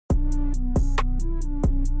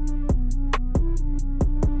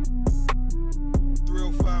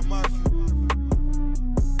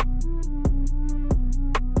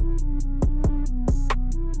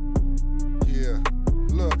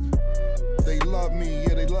love me,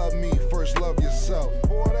 yeah, they love me. First love yourself.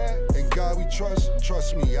 For that, and God we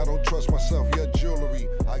trust me. I don't trust myself. Your jewelry,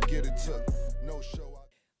 I get it took. No show.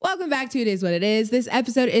 Welcome back to It Is What It Is. This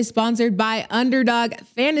episode is sponsored by Underdog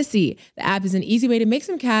Fantasy. The app is an easy way to make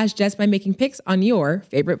some cash just by making picks on your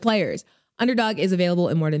favorite players. Underdog is available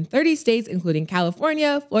in more than 30 states, including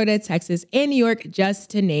California, Florida, Texas, and New York, just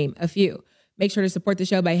to name a few. Make sure to support the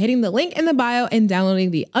show by hitting the link in the bio and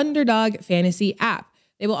downloading the Underdog Fantasy app.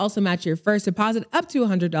 They will also match your first deposit up to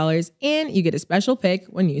 $100, and you get a special pick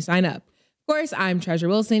when you sign up. Of course, I'm Treasure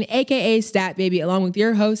Wilson, aka Stat Baby, along with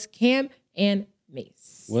your hosts, Cam and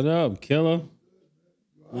Mase. What up, killer?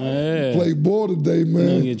 Hey. Play ball today,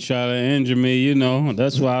 man. Nigga try to injure me, you know.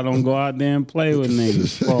 That's why I don't go out there and play with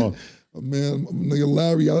niggas. Oh. Man, nigga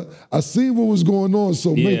Larry, I seen what was going on.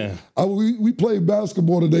 So yeah. we played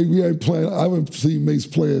basketball today. We ain't playing. I haven't seen Mase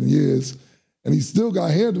play in years, and he still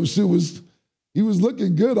got handled. He was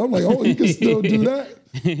looking good. I'm like, oh, he can still do that.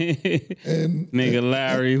 And nigga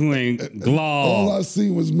Larry, who ain't glove. All I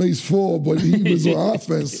seen was Mase fall, but he was on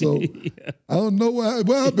offense. So yeah. I don't know what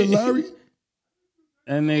happened, Larry.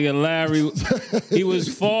 That nigga Larry, he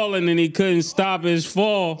was falling and he couldn't stop his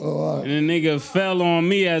fall. Oh, right. And the nigga fell on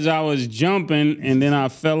me as I was jumping, and then I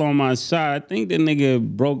fell on my side. I think the nigga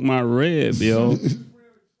broke my rib, yo.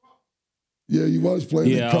 Yeah, you was playing.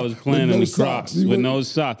 Yeah, I was playing in the Crocs with no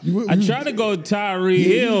socks. I tried to go Tyree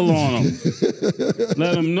Hill on him.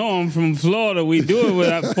 Let him know I'm from Florida. We do it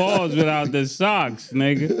without paws, without the socks,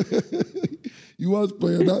 nigga. You was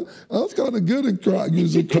playing. I was kind of good in Crocs. You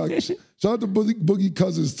was in Crocs. Shout out to Boogie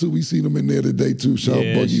Cousins, too. We seen him in there today, too. Shout out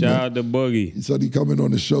Boogie. Shout out to Boogie. He said he coming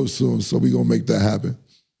on the show soon, so we going to make that happen.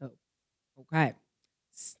 Oh, okay.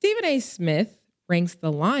 Stephen A. Smith ranks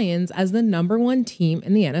the Lions as the #1 team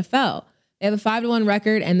in the NFL. They have a 5-1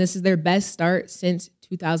 record, and this is their best start since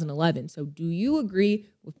 2011. So do you agree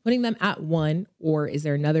with putting them at 1, or is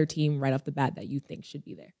there another team right off the bat that you think should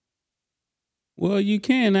be there? Well, you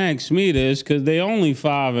can't ask me this because they only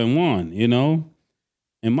 5-1, you know?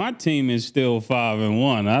 And my team is still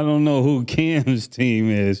 5-1. I don't know who Cam's team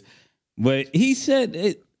is, but he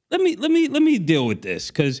said, let me deal with this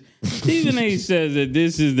because Stephen A. says that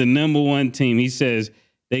this is the #1 team. He says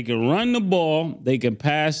they can run the ball, they can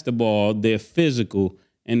pass the ball, they're physical,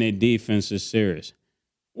 and their defense is serious.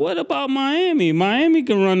 What about Miami? Miami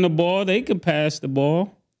can run the ball, they can pass the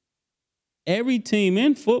ball. Every team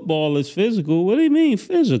in football is physical. What do you mean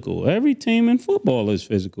physical? Every team in football is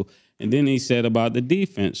physical. And then he said about the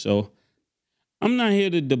defense. So I'm not here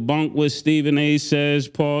to debunk what Stephen A. says,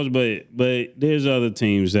 pause, but there's other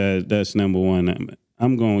teams that's #1.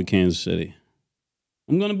 I'm going with Kansas City.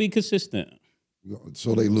 I'm going to be consistent.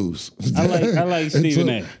 So they lose. I like Stephen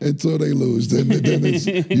A. Until they lose, then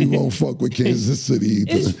you won't fuck with Kansas City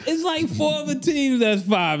either. It's like 4 other teams that's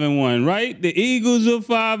 5-1, right? The Eagles are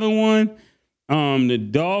 5-1. The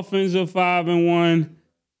Dolphins are 5-1.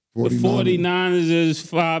 The 49ers is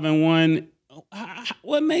 5-1.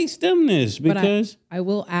 What makes them this? Because I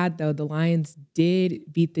will add, though, the Lions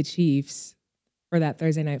did beat the Chiefs for that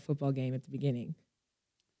Thursday night football game at the beginning.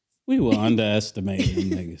 We were underestimating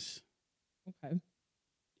them niggas. Okay.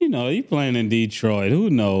 You know, you playing in Detroit. Who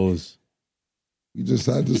knows? We just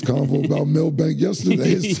had this convo about Milbank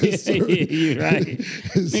yesterday. You're right.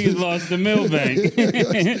 Niggas lost to Milbank.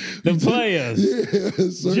 The players.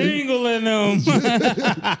 Yeah, jingling them.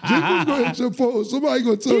 Jingle's going to hit your phone. Somebody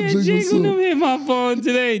going to tell Jingle Jingle soon. them hit my phone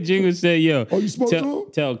today. Jingle said, yo, you spoke to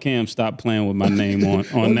him? Tell Cam stop playing with my name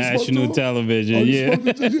on national television.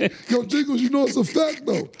 Yo, Jingles, you know it's a fact,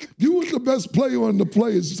 though. You was the best player on the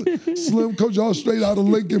players. Slim coach, y'all straight out of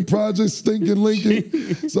Lincoln Project, stinking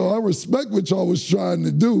Lincoln. So I respect what y'all was trying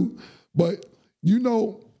to do, but you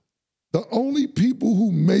know, the only people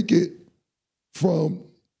who make it from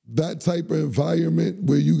that type of environment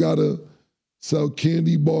where you gotta sell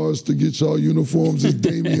candy bars to get y'all uniforms is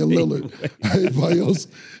Damian Lillard. Everybody else,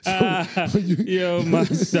 yo, my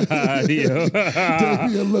side, yo.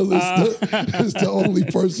 Damian Lillard is the only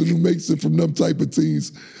person who makes it from them type of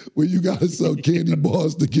teams where you gotta sell candy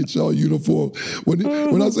bars to get y'all uniform.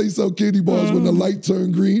 When I say sell candy bars, when the light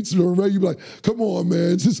turn green, so you be like, come on,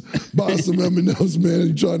 man, just buy some M&Ms, man.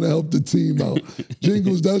 You trying to help the team out.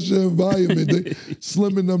 Jingles, that's your environment. They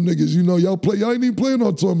slimming them niggas. You know, y'all ain't even playing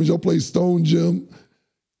on tournaments. Y'all play Stone Gym.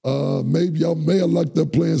 Maybe y'all may have lucked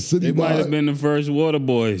up playing City. They might have been the first Water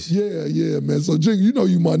Boys. Yeah, man. So, Jingle, you know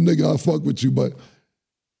you my nigga. I fuck with you, but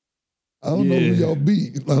I don't know who y'all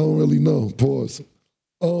beat. I don't really know. Pause.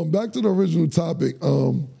 Back to the original topic.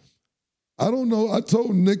 I don't know. I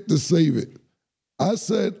told Nick to save it. I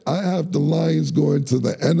said I have the Lions going to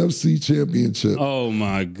the NFC Championship. Oh,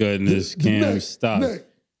 my goodness. Cam, stop. Nick,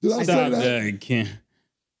 Did I say Stop that? that, Ken.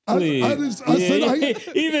 I Please.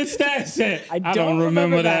 said Even Stat said, I don't don't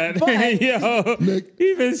remember that. but- Yo, Nick,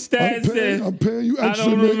 even Stat said, I'm paying you I extra,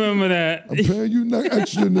 don't Nick. remember that. I'm paying you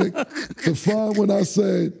extra, Nick, to find when I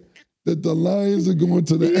said that the Lions are going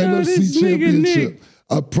to the Yo, NFC this nigga Championship. Nick.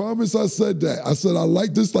 I promise I said that. I said I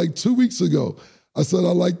like this like 2 weeks ago. I said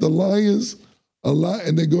I like the Lions a lot,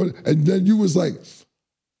 and they're going. And then you was like,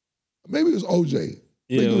 maybe it was OJ.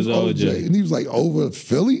 Yeah, it was OJ. And he was like, over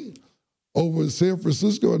Philly? Over San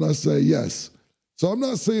Francisco? And I say, yes. So I'm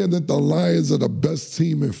not saying that the Lions are the best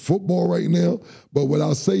team in football right now, but what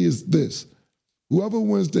I'll say is this. Whoever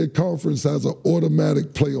wins their conference has an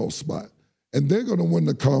automatic playoff spot. And they're going to win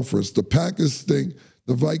the conference. The Packers stink,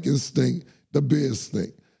 the Vikings stink, the Bears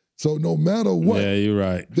stink. So no matter what, Yeah, you're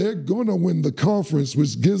right. they're going to win the conference,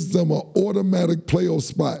 which gives them an automatic playoff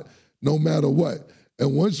spot no matter what.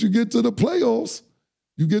 And once you get to the playoffs,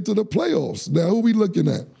 you get to the playoffs. Now, who we looking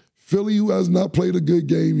at? Philly, who has not played a good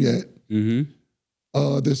game yet.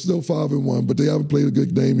 Mm-hmm. They're still 5-1, but they haven't played a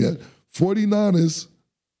good game yet. 49ers,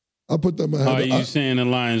 I put them ahead. Are you saying the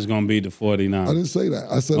Lions going to beat the 49ers? I didn't say that.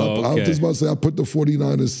 I said Oh, I was okay. just about to say I put the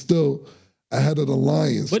 49ers still ahead of the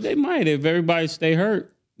Lions. But they might if everybody stay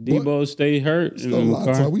hurt. Debo stay hurt. Still a lot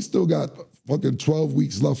of time. We still got fucking 12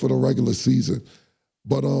 weeks left for the regular season.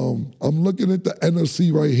 But I'm looking at the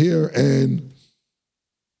NFC right here, and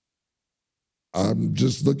I'm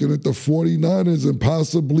just looking at the 49ers and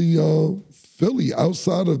possibly Philly.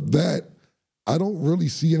 Outside of that, I don't really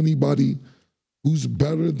see anybody who's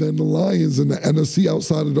better than the Lions in the NFC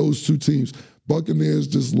outside of those two teams. Buccaneers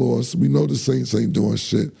just lost. We know the Saints ain't doing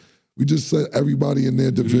shit. We just said everybody in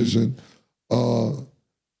their division.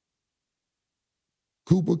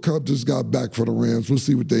 Cooper Kupp just got back for the Rams. We'll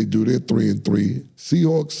see what they do. They're 3-3.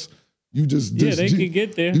 Seahawks, you just Yeah, they can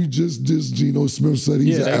get there. You just Geno Smith said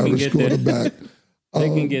he's Yeah, an they can average get there. quarterback. They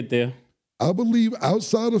can get there. I believe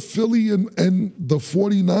outside of Philly and the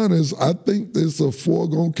 49ers, I think there's a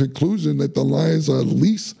foregone conclusion that the Lions are at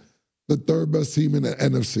least the third best team in the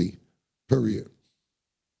NFC, period.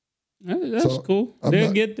 That's So, cool. I'm They'll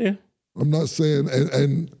not- get there. I'm not saying,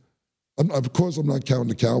 and of course I'm not counting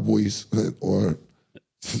the Cowboys or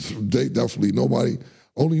they definitely nobody.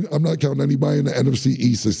 I'm not counting anybody in the NFC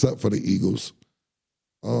East except for the Eagles.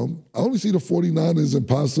 I only see the 49ers and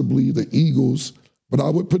possibly the Eagles, but I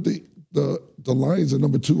would put the Lions at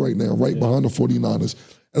number 2 right now, right behind the 49ers.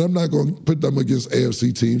 And I'm not going to put them against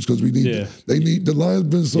AFC teams because the Lions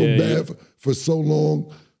been so bad for so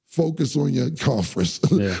long. Focus on your conference.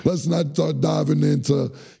 Yeah. Let's not start diving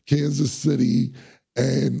into Kansas City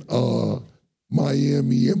and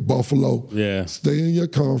Miami and Buffalo. Yeah. Stay in your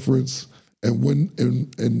conference and win,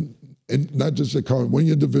 and not just your conference, win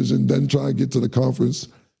your division, then try and get to the conference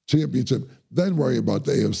championship. Then worry about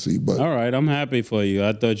the AFC. But All right, I'm happy for you.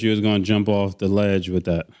 I thought you was going to jump off the ledge with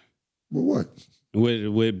that. what?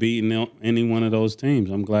 With beating any one of those teams.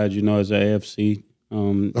 I'm glad you know it's an AFC.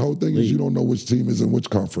 The whole thing is you don't know which team is in which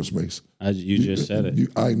conference, Mace. You just said it.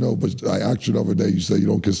 I know, but I asked you the other day, you said you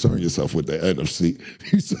don't concern yourself with the NFC.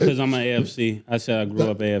 You said, Because I'm an AFC. I said I grew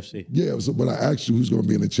up AFC. yeah, so when I asked you who's going to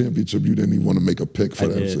be in the championship, you didn't even want to make a pick for I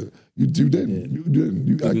them. did. So you didn't. You didn't.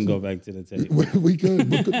 You We can actually- go back to the tape. We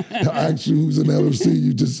could. I asked you who's in the NFC.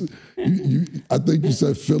 You just, I think you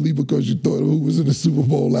said Philly because you thought who was in the Super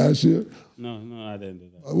Bowl last year. No, I didn't do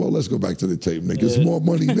that. Well, let's go back to the tape, Nick. It's more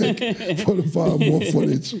money, Nick, for the 5 more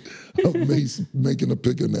footage of Mase making a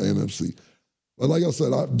pick in the NFC. But like I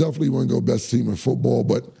said, I definitely wouldn't go best team in football,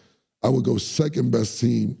 but I would go second best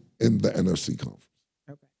team in the NFC conference.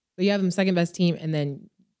 Okay. So you have them second best team, and then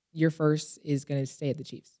your first is going to stay at the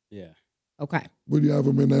Chiefs. Yeah. Okay. Where do you have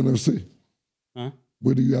them in the NFC? Huh?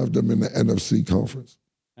 Where do you have them in the NFC conference?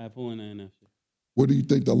 Have who in the NFC? Where do you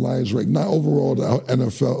think the Lions rank? Not overall the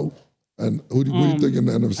NFL. And what do you think in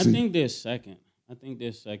the NFC? I think they're second. I think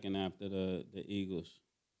they're second after the Eagles.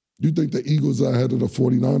 You think the Eagles are ahead of the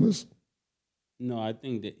 49ers? No, I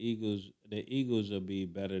think the Eagles will be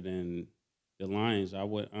better than the Lions.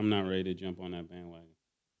 I'm not ready to jump on that bandwagon.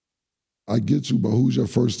 I get you, but who's your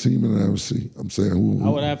first team in the NFC? I'm saying who? I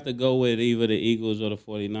would have to go with either the Eagles or the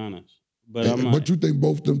 49ers. But But you think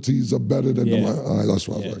both them teams are better than the Yeah. Lions? All right, that's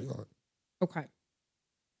what I was Yeah. like. All right. Okay.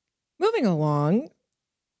 Moving along.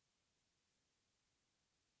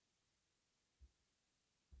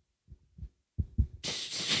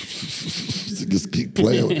 Just keep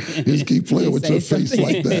playing. Just keep playing with Say your face something.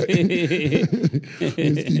 like that.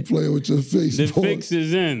 Just keep playing with your face. The boy. fix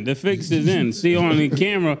is in. The fix is in. See on the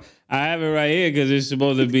camera, I have it right here because it's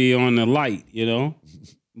supposed to be on the light, you know?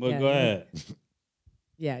 But Yeah, go yeah. ahead.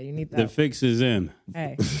 Yeah, you need that. The fix is in.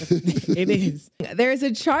 Hey, it is. There's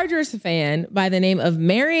a Chargers fan by the name of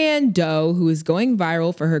Marianne Doe who is going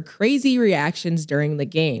viral for her crazy reactions during the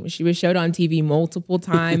game. She was showed on TV multiple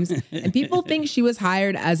times, and people think she was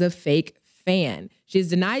hired as a fake fan. She's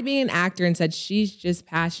denied being an actor and said she's just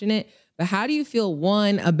passionate. But how do you feel,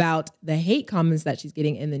 one, about the hate comments that she's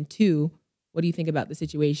getting, and then two, what do you think about the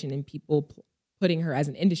situation and people putting her as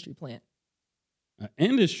an industry plant? An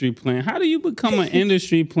industry plant? How do you become an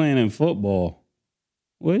industry plant in football?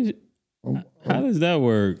 How does that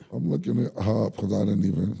work? I'm looking at her because I didn't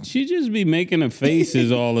even. She just be making the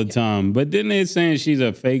faces all the time. But then they're saying she's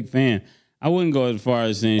a fake fan. I wouldn't go as far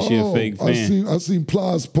as saying she's a fake fan. I seen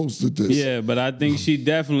Plies posted this. Yeah, but I think she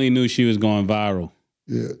definitely knew she was going viral.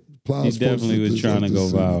 Yeah, Plies she definitely was trying to go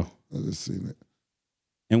viral. I just seen it.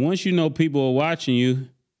 And once you know people are watching you,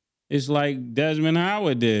 it's like Desmond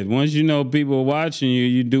Howard did. Once you know people are watching you,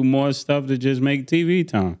 you do more stuff to just make TV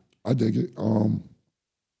time. I dig it.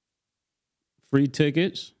 Free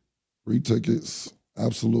tickets. Free tickets.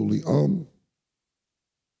 Absolutely.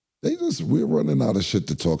 We're running out of shit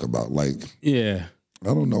to talk about. Like, yeah.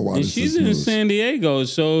 I don't know why. And this she's is in news. San Diego,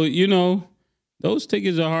 so those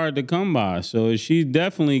tickets are hard to come by. So she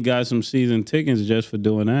definitely got some season tickets just for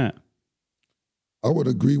doing that. I would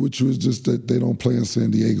agree with you. It's just that they don't play in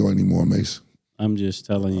San Diego anymore, Mase. I'm just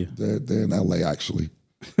telling you. They're in LA, actually.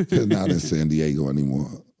 They're not in San Diego anymore.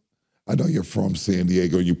 I know you're from San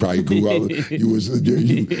Diego. You probably grew up. You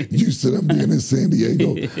used to them being in San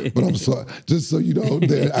Diego. But I'm sorry. Just so you know,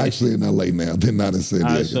 they're actually in LA now. They're not in San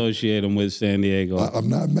Diego. I associate them with San Diego. I'm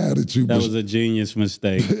not mad at you. That was a genius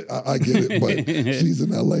mistake. I get it. But she's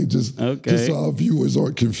in LA just so our viewers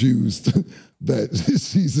aren't confused that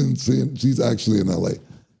she's actually in LA.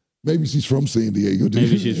 Maybe she's from San Diego.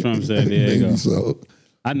 Maybe she's from San Diego. Maybe so.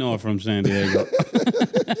 I know her from San Diego.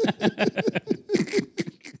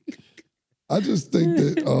 I just think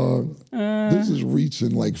that this is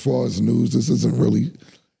reaching, like, far as news. This isn't really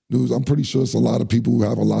news. I'm pretty sure it's a lot of people who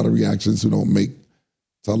have a lot of reactions who don't make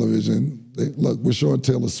television. Look, we're showing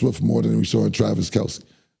Taylor Swift more than we're showing Travis Kelce.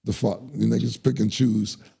 The fuck? You niggas pick and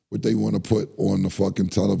choose what they want to put on the fucking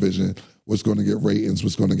television, what's going to get ratings,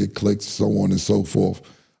 what's going to get clicks, so on and so forth.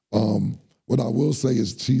 What I will say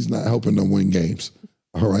is she's not helping them win games.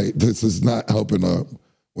 All right? This is not helping her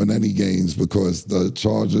win any games because the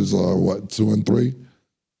Chargers are, 2-3?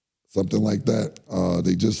 Something like that.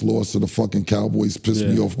 They just lost to the fucking Cowboys. Pissed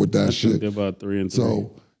me off with that shit. They're about 3-3.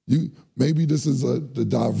 So maybe this is to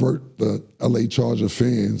divert the LA Charger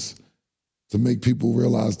fans to make people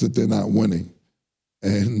realize that they're not winning.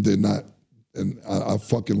 And they're not. And I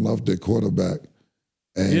fucking love their quarterback.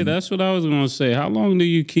 And yeah, that's what I was going to say. How long do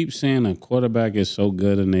you keep saying a quarterback is so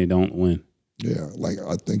good and they don't win? Yeah, like,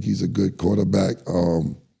 I think he's a good quarterback.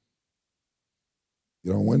 You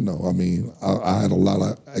don't win, though. I mean, I had a lot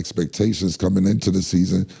of expectations coming into the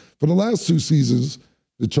season. For the last 2 seasons,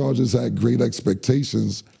 the Chargers had great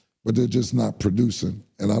expectations, but they're just not producing.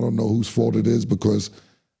 And I don't know whose fault it is because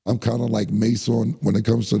I'm kind of like Mase when it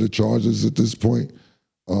comes to the Chargers at this point.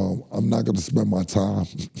 I'm not going to spend my time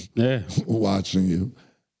watching you,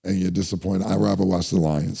 and you're disappointed. I'd rather watch the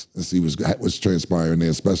Lions and see what's transpiring there,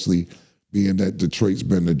 especially being that Detroit's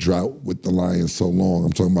been in a drought with the Lions so long.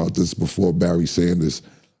 I'm talking about this before Barry Sanders.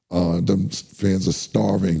 Them fans are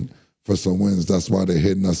starving for some wins. That's why they're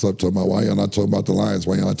hitting us up, talking about, why y'all not talking about the Lions?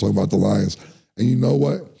 Why y'all not talking about the Lions? And you know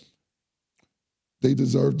what? They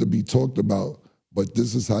deserve to be talked about, but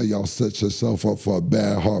this is how y'all set yourself up for a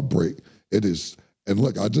bad heartbreak. It is. And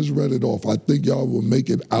look, I just read it off. I think y'all will make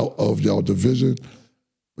it out of y'all division,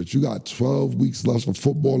 but you got 12 weeks left for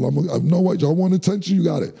football. I know what y'all want attention. You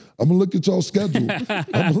got it. I'm gonna look at y'all schedule. Now, I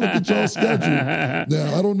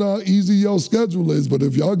don't know how easy y'all schedule is, but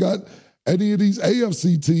if y'all got any of these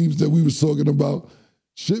AFC teams that we was talking about,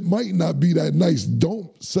 shit might not be that nice.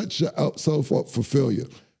 Don't set yourself up for failure.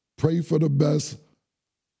 Pray for the best.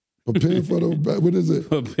 Prepare for the best. What is it?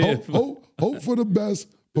 Hope for the best.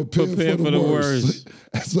 Prepare for the worst.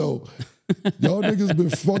 So y'all niggas been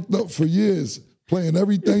fucked up for years, playing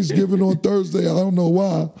every Thanksgiving on Thursday. I don't know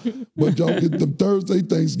why, but y'all get them Thursday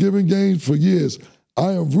Thanksgiving games for years.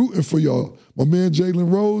 I am rooting for y'all. My man Jalen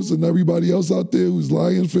Rose and everybody else out there who's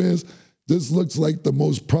Lions fans, this looks like the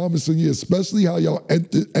most promising year, especially how y'all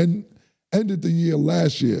ended the year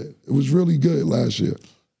last year. It was really good last year.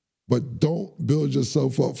 But don't build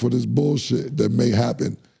yourself up for this bullshit that may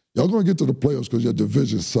happen. Y'all gonna get to the playoffs because your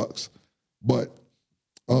division sucks. But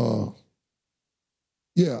I've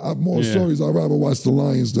more stories. I'd rather watch the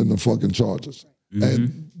Lions than the fucking Chargers. Mm-hmm.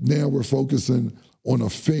 And now we're focusing on a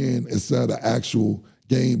fan instead of actual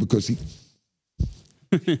game because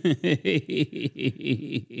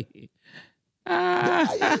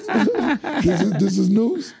This is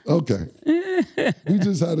news? Okay. We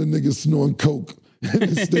just had a nigga snoring coke in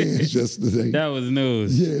the stands yesterday. That was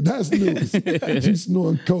news. Yeah, that's news. You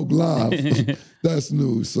snoring coke live. That's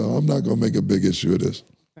news. So I'm not going to make a big issue of this.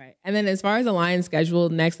 Right. And then as far as the Lions schedule,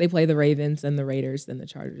 next they play the Ravens, then the Raiders, then the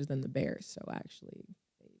Chargers, then the Bears. So actually,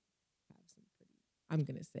 they have some pretty, I'm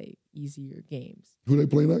going to say, easier games. Who they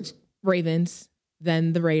play next? Ravens,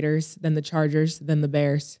 then the Raiders, then the Chargers, then the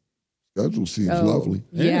Bears. Schedule seems lovely.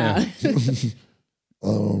 Yeah. I ain't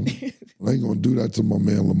going to do that to my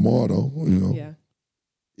man Lamar, though. You know. Yeah.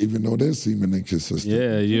 Even though they're seeming inconsistent.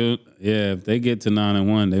 Yeah, if they get to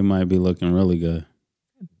 9-1, they might be looking really good.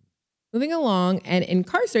 Moving along, an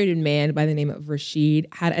incarcerated man by the name of Rashid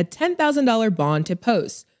had a $10,000 bond to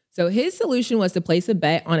post. So his solution was to place a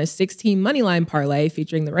bet on a 16 moneyline parlay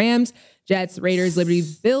featuring the Rams, Jets, Raiders, Liberty,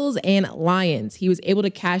 Bills, and Lions. He was able to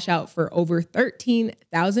cash out for over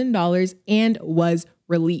 $13,000 and was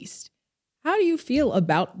released. How do you feel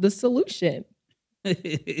about the solution?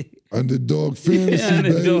 Underdog fantasy,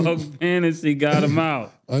 Underdog baby. fantasy got him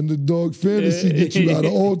out. Underdog fantasy get you out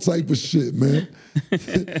of all type of shit, man.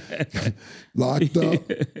 Locked up,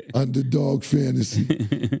 underdog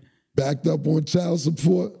fantasy. Backed up on child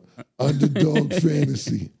support, underdog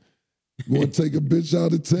fantasy. You want to take a bitch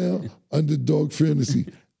out of town, underdog fantasy.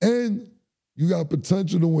 And you got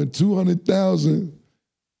potential to win $200,000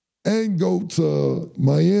 and go to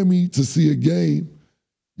Miami to see a game.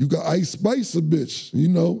 You got Ice Spice a bitch, you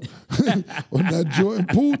know, on that Jordan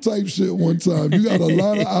Poole type shit one time. You got a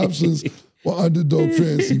lot of options for underdog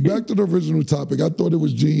fantasy. Back to the original topic. I thought it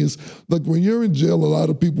was genius. Look, when you're in jail, a lot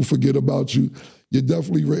of people forget about you. You're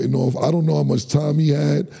definitely written off. I don't know how much time he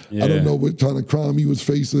had. Yeah. I don't know what kind of crime he was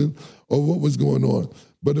facing or what was going on.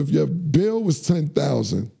 But if your bail was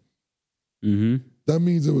 $10,000, that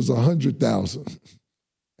means it was $100,000,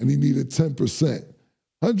 and he needed 10%.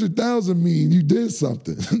 100,000 mean you did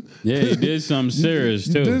something. Yeah, he did something serious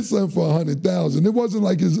too. You did something for 100,000. It wasn't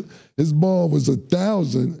like his bond was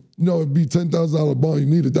 1,000. No, it'd be $10,000 bond. You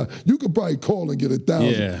needed that. You could probably call and get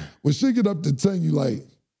 1,000. Yeah. When shit get up to 10, you like.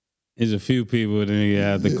 There's a few people that you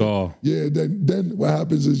have to call. Yeah. Then what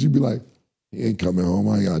happens is you be like, he ain't coming home.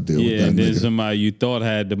 I ain't got to deal with that. Yeah, and then nigga. somebody you thought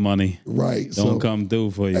had the money. Right. Don't come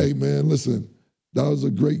through for you. Hey man, listen, that was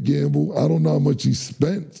a great gamble. I don't know how much he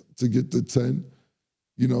spent to get to 10.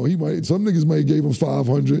 You know, some niggas might have gave him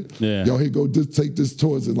 500. Yeah. Yo, here, go just take this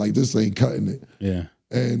towards it. Like, this ain't cutting it. Yeah.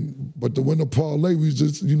 But to win a parlay, we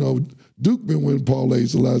just, you know, Duke been winning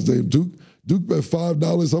parlays the last day. Duke bet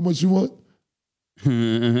 $5. How much you want?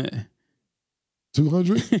 200?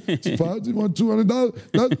 You want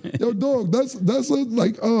 $200? Yo, dog, that's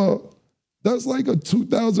like a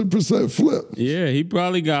 2,000% flip. Yeah, he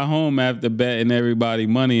probably got home after betting everybody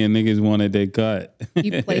money and niggas wanted their cut.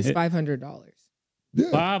 He placed $500. Yeah.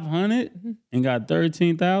 500 and got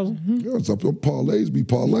 13,000. Yeah, some parlays be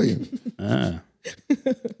parlaying.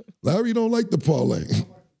 Larry don't like the parlay.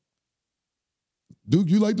 Duke,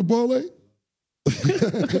 you like the parlay?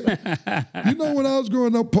 You know, when I was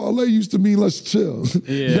growing up, parlay used to mean let's chill.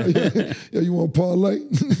 Yeah. Yeah, you want parlay?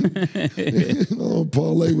 I don't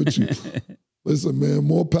parlay with you. Listen, man,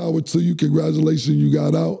 more power to you. Congratulations, you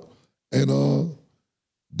got out. And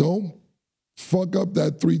don't fuck up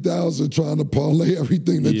that 3,000 trying to parlay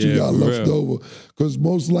everything that you got left over. Because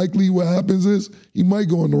most likely what happens is he might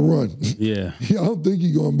go on the run. Yeah. I don't think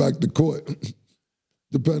he's going back to court.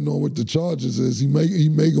 Depending on what the charges is, he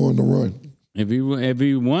may go on the run. If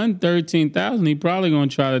he won 13,000, he probably gonna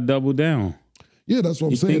try to double down. Yeah, that's what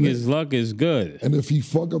I'm saying. You think his luck is good. And if he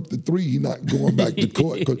fuck up the 3, he's not going back to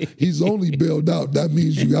court because he's only bailed out. That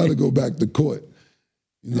means you got to go back to court.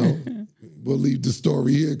 You know, we'll leave the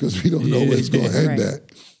story here because we don't know where it's going to end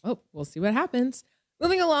at. Oh, we'll see what happens.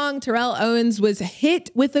 Moving along, Terrell Owens was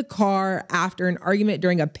hit with a car after an argument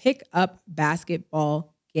during a pickup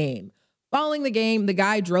basketball game. Following the game, the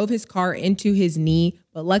guy drove his car into his knee,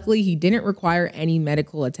 but luckily he didn't require any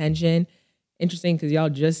medical attention. Interesting, because y'all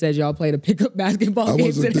just said y'all played a pickup basketball game. I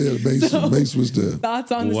wasn't there. Mase was there.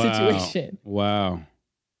 Thoughts on the situation? Wow.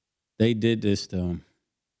 They did this to him.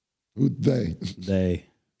 Who they? They.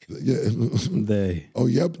 Yeah. They. Oh,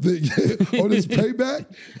 yep. Oh, this payback?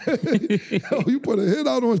 Oh, you put a hit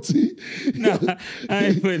out on T? No, I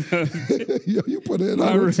ain't put no. Yo, you put a hit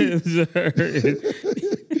out on T.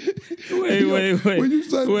 Wait. When you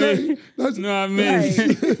said they, that's... No, I meant...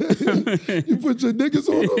 You put your niggas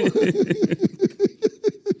on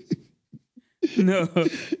them?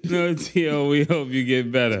 No, T.O., we hope you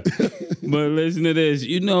get better. But listen to this.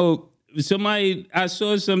 You know, I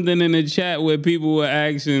saw something in the chat where people were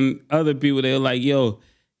asking other people, they were like, yo,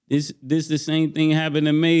 this the same thing happened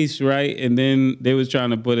to Mase, right? And then they was trying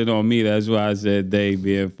to put it on me. That's why I said they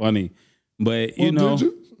being funny. But, you know. Did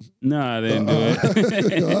you? Nah, they didn't do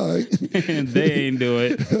it. All right. They ain't do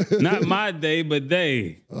it. Not my day, but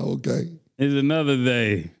they. Okay. It's another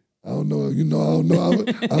day. I don't know. You know, I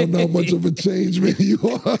don't know how much of a change man you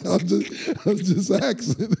are. I'm just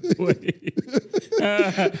asking. Wait.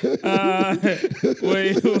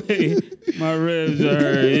 My ribs are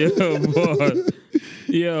hurt. Yo, boy.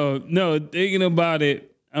 Yo, no, thinking about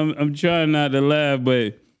it, I'm trying not to laugh,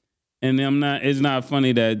 but it's not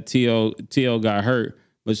funny that T.O. got hurt.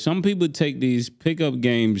 But some people take these pickup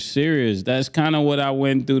games serious. That's kind of what I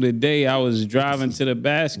went through today. I was driving to the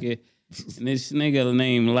basket, and this nigga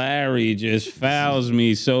named Larry just fouls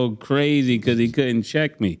me so crazy because he couldn't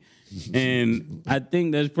check me. And I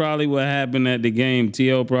think that's probably what happened at the game.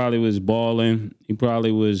 T.O. probably was balling. He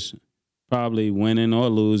probably was winning or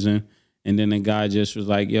losing. And then the guy just was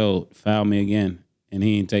like, yo, foul me again. And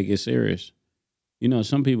he didn't take it serious. You know,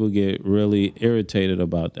 some people get really irritated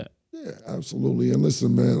about that. Yeah, absolutely. And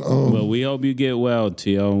listen, man. Well, we hope you get well,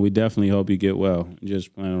 T.O. We definitely hope you get well.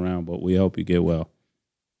 Just playing around, but we hope you get well.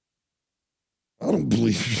 I don't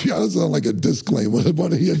believe you. That sound like a disclaimer.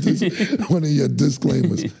 One of your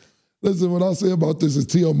disclaimers. Listen, what I'll say about this is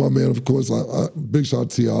T.O., my man, of course. Big shout out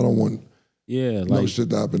to T.O. I don't want no shit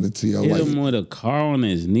to happen to T.O. Hit him with a car on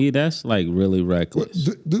his knee. That's like really reckless.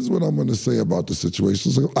 This is what I'm going to say about the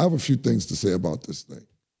situation. So I have a few things to say about this thing.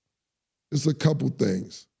 It's a couple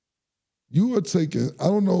things. You are taking, I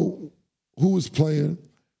don't know who is playing,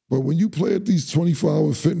 but when you play at these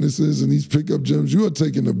 24-hour fitnesses and these pickup gyms, you are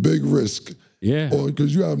taking a big risk. Yeah.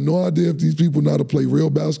 Because you have no idea if these people know how to play real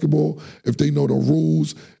basketball, if they know the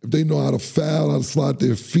rules, if they know how to foul, how to slide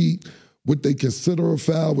their feet, what they consider a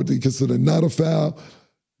foul, what they consider not a foul.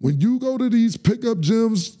 When you go to these pickup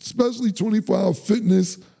gyms, especially 24-hour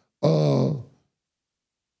fitness, I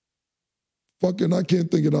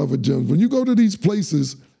can't think of other gyms. When you go to these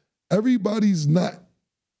places, everybody's not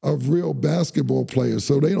a real basketball player,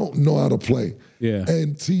 so they don't know how to play. Yeah.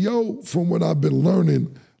 And T.O., from what I've been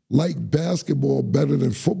learning, like basketball better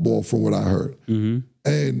than football, from what I heard. Mm-hmm.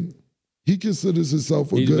 And he considers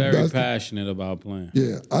himself a good basketball. He's very passionate about playing.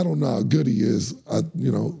 Yeah, I don't know how good he is.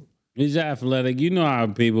 He's athletic. You know how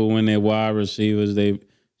people, when they're wide receivers, they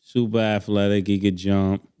super athletic. He could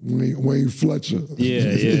jump. Wayne Fletcher.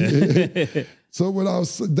 Yeah. So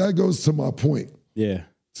that goes to my point. Yeah.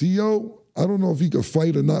 T.O., I don't know if he could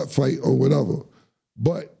fight or not fight or whatever,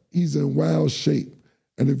 but he's in wild shape.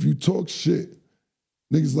 And if you talk shit,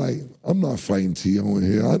 niggas like, I'm not fighting T.O. in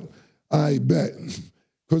here. I bet.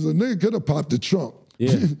 Because a nigga could have popped the trunk.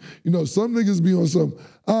 Yeah. Some niggas be on some,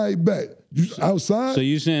 I bet. You outside? So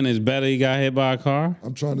you saying it's better he got hit by a car?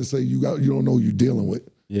 I'm trying to say you don't know who you're dealing with.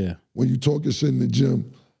 Yeah. When you talking shit in the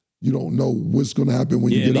gym, you don't know what's going to happen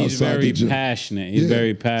when you get outside the gym. He's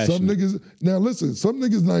very passionate. Some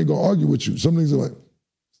niggas not even going to argue with you. Some niggas are like,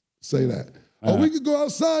 say that. We could go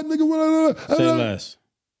outside, nigga. Say less.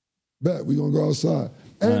 Bet, we going to go outside.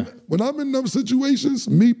 And when I'm in them situations,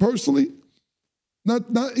 me personally,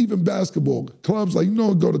 not even basketball, clubs, like,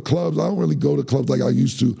 go to clubs. I don't really go to clubs like I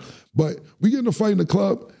used to. But we get in a fight in the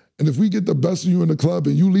club, and if we get the best of you in the club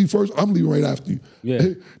and you leave first, I'm leaving right after you. Yeah.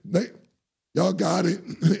 Y'all got it.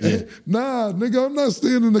 Yeah. Nah, nigga, I'm not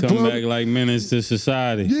staying in the club. Come back like menace to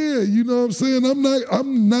society. Yeah, you know what I'm saying?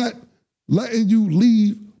 I'm not letting you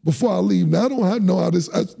leave before I leave. Now, I don't know how this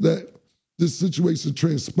situation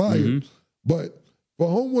transpired, but for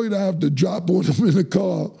homeboy to have to drop on him in the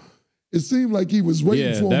car, it seemed like he was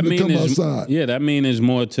waiting for him to come outside. Yeah, that means there's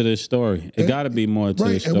more to this story. It got to be more to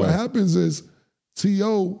the story. And what happens is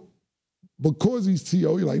T.O., because he's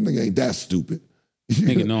T.O., you're like, nigga ain't that stupid.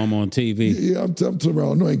 Nigga know I'm on TV. Yeah, I'm telling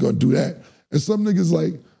around, no, I ain't gonna do that. And some niggas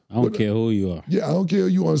like, I don't care who you are. Yeah, I don't care who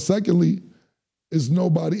you are. Secondly, it's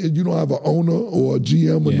nobody, and you don't have an owner or a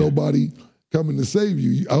GM or nobody coming to save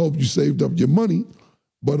you. I hope you saved up your money,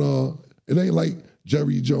 but it ain't like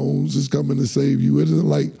Jerry Jones is coming to save you. It isn't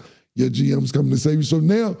like your GM's coming to save you. So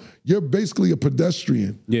now you're basically a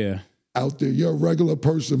pedestrian. Yeah. Out there, you're a regular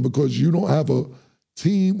person because you don't have a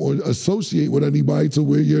team or associate with anybody to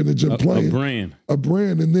where you're in the gym playing. A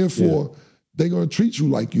brand, and therefore they're going to treat you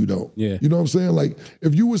like you don't. Yeah. You know what I'm saying? Like,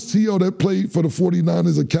 if you was T.O. that played for the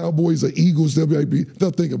 49ers or Cowboys or Eagles, they'll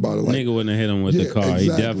think about it like, nigga wouldn't have hit him with the car. Exactly. He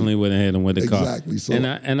definitely wouldn't have hit him with the car. Exactly. So,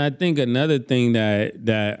 and I think another thing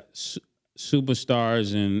that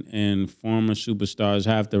superstars and former superstars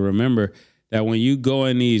have to remember, that when you go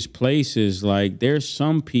in these places, like, there's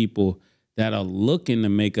some people that are looking to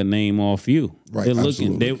make a name off you. Right, They're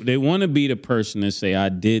looking. absolutely. They want to be the person to say, I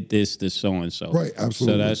did this to so-and-so. Right,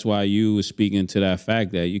 absolutely. So that's why you were speaking to that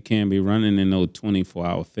fact that you can't be running in no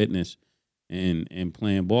 24-hour fitness and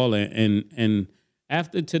playing ball. And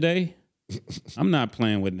after today, I'm not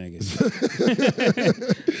playing with niggas.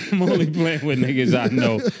 I'm only playing with niggas I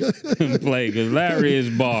know can play because Larry is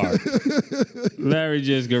barred. Larry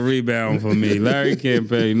just can rebound for me. Larry can't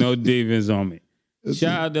play no defense on me.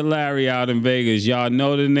 Shout out to Larry out in Vegas. Y'all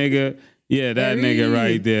know the nigga? Yeah, that nigga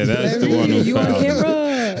right there. That's the one who fouled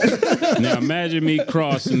me. Now imagine me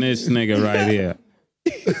crossing this nigga right here.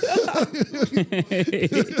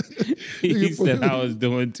 He said I was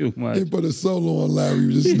doing too much. He put a solo on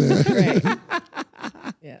Larry just now. Right.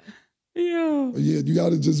 Yeah. Yeah. Yeah, you got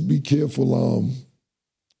to just be careful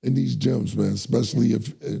in these gyms, man, especially if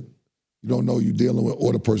you don't know you're dealing with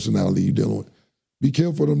or the personality you're dealing with. Be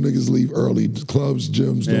careful them niggas leave early. Clubs,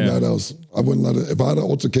 gyms, no matter else. I wouldn't let it. If I had an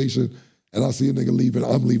altercation and I see a nigga leaving,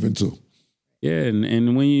 I'm leaving too. Yeah,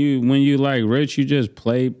 and when you like Rich, you just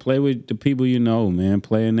play with the people you know, man.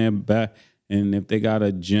 Play in their back, and if they got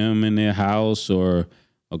a gym in their house or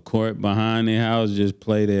a court behind their house, just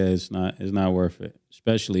play there. It's not worth it,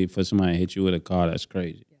 especially for somebody to hit you with a car. That's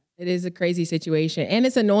crazy. It is a crazy situation. And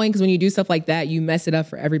it's annoying because when you do stuff like that, you mess it up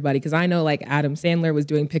for everybody. Because I know like Adam Sandler was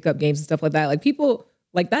doing pickup games and stuff like that. Like people,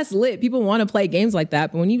 like that's lit. People want to play games like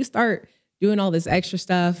that. But when you start doing all this extra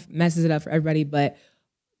stuff, messes it up for everybody. But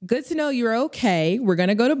good to know you're okay. We're going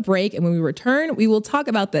to go to break. And when we return, we will talk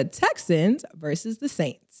about the Texans versus the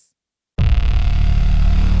Saints.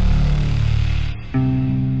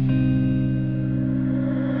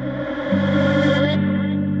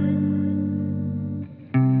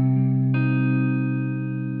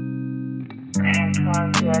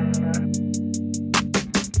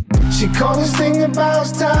 She called this thing about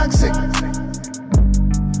toxic.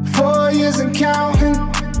 4 years and counting.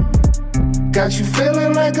 Got you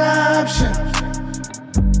feeling like an option.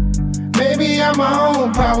 Maybe I'm my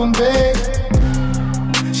own problem, babe.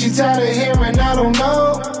 She tired of hearing I don't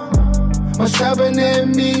know. What's stubborn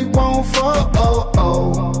in me won't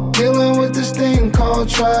fall. Dealing with this thing called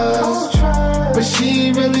trust. But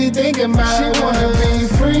she really thinking about she wanna be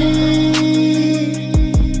free.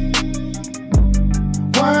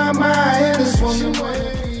 Why am I in this woman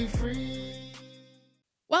wanna be free?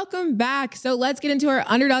 Welcome back. So let's get into our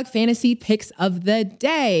underdog fantasy picks of the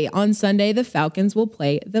day. On Sunday, the Falcons will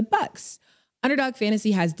play the Bucks. Underdog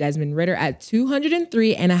fantasy has Desmond Ridder at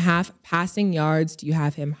 203.5 passing yards. Do you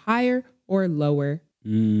have him higher or lower?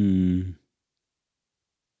 Let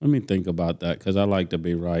me think about that because I like to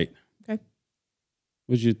be right. Okay.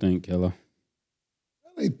 What you think, Killer?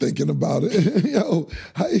 I ain't thinking about it. Yo,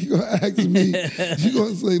 how you gonna ask me? You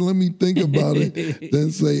gonna say, let me think about it,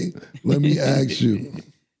 then say, let me ask you.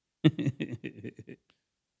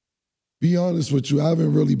 Be honest with you, I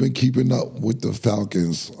haven't really been keeping up with the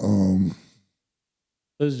Falcons.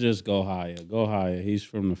 Let's just go higher. Go higher. He's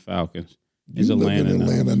from the Falcons. He's You live in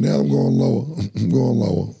Atlanta. Now I'm going lower. I'm going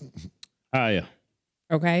lower. Higher.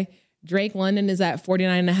 Okay. Drake London is at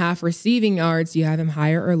 49.5 receiving yards. Do you have him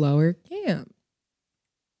higher or lower? Cam.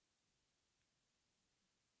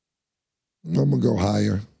 I'm going to go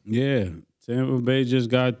higher. Yeah. Tampa Bay just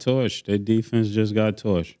got torched. Their defense just got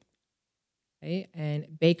torched. Okay.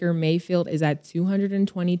 And Baker Mayfield is at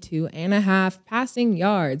 222.5 passing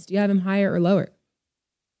yards. Do you have him higher or lower?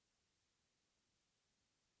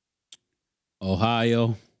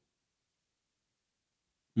 Ohio.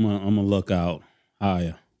 I'm gonna look out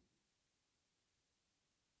higher.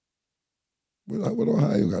 What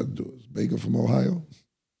Ohio got to do? Is Baker from Ohio?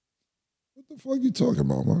 What the fuck you talking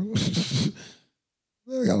about, man?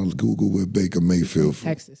 I got to Google where Baker Mayfield from.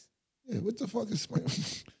 Texas. Yeah, what the fuck is...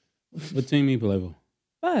 What team he play for?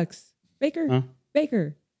 Bucks. Baker. Huh?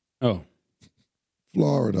 Baker. Oh,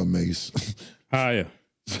 Florida, Mase. higher.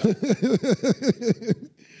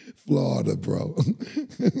 Florida, bro.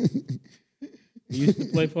 He used to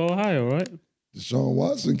play for Ohio, right? Deshaun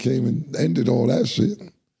Watson came and ended all that shit.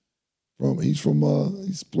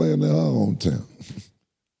 He's playing in our hometown.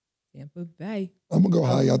 Tampa Bay. I'm gonna go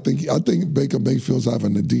high. I think Baker Mayfield's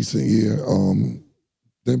having a decent year.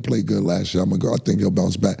 Didn't play good last year. I think he'll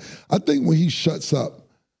bounce back. I think when he shuts up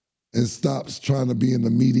and stops trying to be in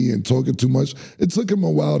the media and talking too much, it took him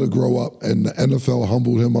a while to grow up, and the NFL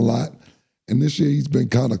humbled him a lot. And this year he's been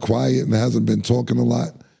kind of quiet and hasn't been talking a lot.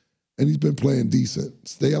 And he's been playing decent.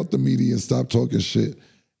 Stay out the media and stop talking shit.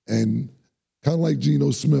 And kind of like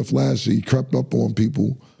Geno Smith last year, he crept up on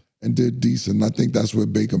people and did decent. I think that's where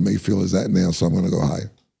Baker Mayfield is at now, so I'm going to go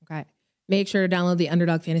higher. Okay. Make sure to download the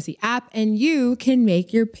Underdog Fantasy app and you can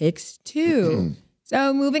make your picks too.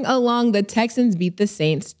 So moving along, the Texans beat the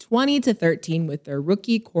Saints 20-13 with their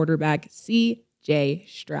rookie quarterback, C.J.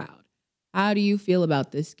 Stroud. How do you feel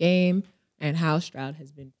about this game and how Stroud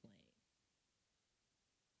has been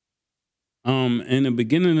playing? In the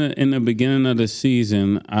beginning of the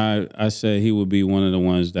season, I said he would be one of the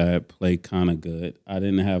ones that played kind of good. I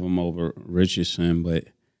didn't have him over Richardson, but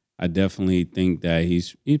I definitely think that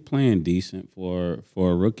he's playing decent for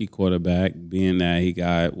a rookie quarterback, being that he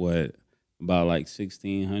got about like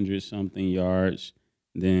 1,600 something yards.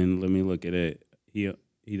 Then let me look at it. He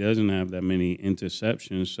doesn't have that many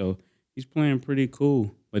interceptions, so he's playing pretty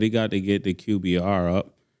cool. But he got to get the QBR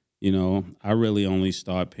up. You know, I really only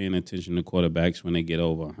start paying attention to quarterbacks when they get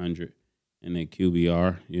over 100 in their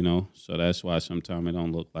QBR, you know. So that's why sometimes it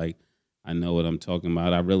don't look like I know what I'm talking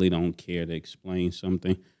about. I really don't care to explain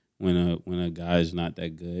something when a guy is not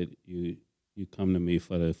that good. You come to me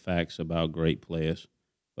for the facts about great players,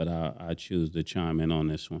 but I choose to chime in on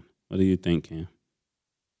this one. What do you think, Cam?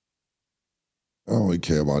 I don't really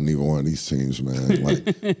care about neither one of these teams, man. Like,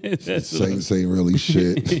 Saints ain't really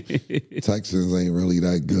shit. Texans ain't really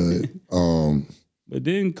that good. But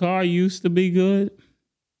didn't Carr used to be good?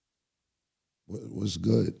 What's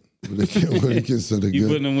good? What do you consider good? You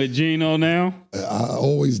putting him with Geno now? I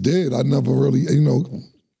always did. I never really, you know.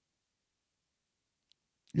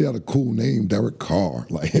 He had a cool name, Derek Carr.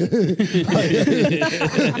 Like,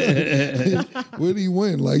 where'd he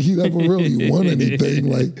win? Like, he never really won anything.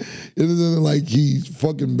 Like, it isn't like he's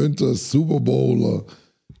fucking been to a Super Bowl or,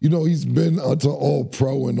 you know, he's been to All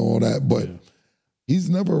Pro and all that, but he's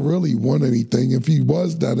never really won anything. If he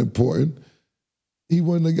was that important, he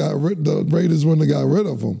wouldn't have the Raiders wouldn't have got rid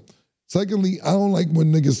of him. Secondly, I don't like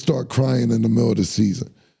when niggas start crying in the middle of the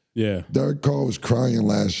season. Yeah. Derek Carr was crying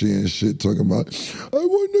last year and shit, talking about, I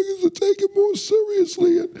want niggas to take it more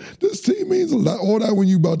seriously. And this team means a lot. All that when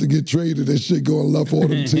you about to get traded and shit going left, all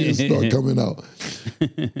them tears start coming out.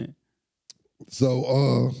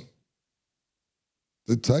 So,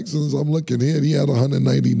 the Texans, I'm looking here, he had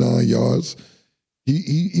 199 yards.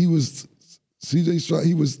 He was, C.J. Stroud,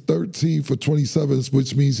 he was 13 for 27,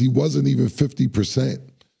 which means he wasn't even 50%.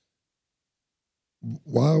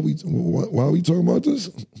 Why are we talking about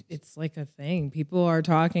this? It's like a thing. People are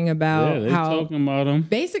talking about how talking about him.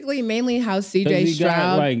 Basically, mainly how CJ Stroud,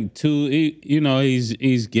 got like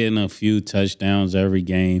he's getting a few touchdowns every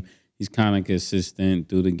game. He's kind of consistent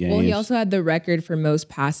through the game. Well, he also had the record for most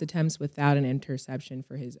pass attempts without an interception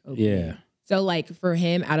for his opening. Yeah. So like for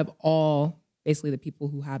him, out of all basically the people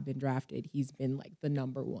who have been drafted, he's been like the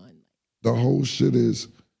number one. The whole shit is,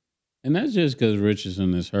 and that's just because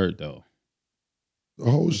Richardson is hurt though. The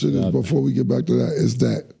whole shit is, before we get back to that, is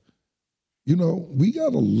that, you know, we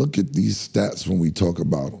got to look at these stats when we talk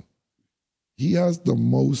about him. He has the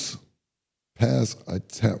most pass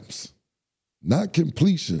attempts, not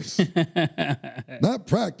completions, not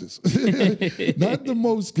practice, not the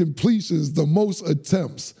most completions, the most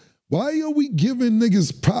attempts. Why are we giving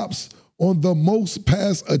niggas props on the most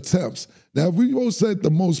pass attempts? Now, if we both said the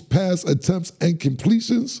most pass attempts and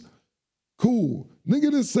completions, cool. Nigga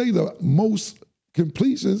didn't say the most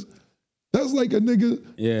completions. That's like a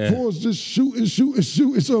nigga pause just shooting.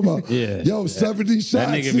 So about, 70 shots. That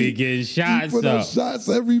nigga be getting shots. He put up shots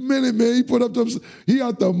every minute, man. He put up he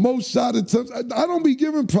got the most shot attempts. I don't be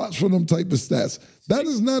giving props for them type of stats. That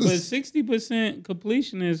is not but 60%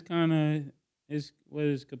 completion is kind of what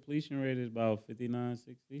his completion rate is about 59,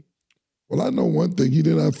 60. Well, I know one thing. He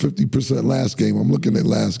didn't have 50% last game. I'm looking at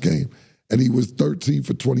last game. And he was 13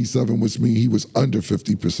 for 27, which means he was under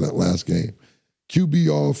 50% last game.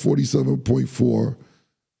 QBR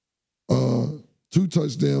 47.4, 2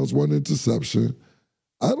 touchdowns, 1 interception.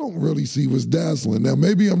 I don't really see what's dazzling. Now,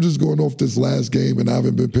 maybe I'm just going off this last game and I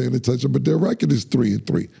haven't been paying attention, but their record is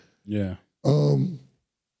 3-3. Yeah.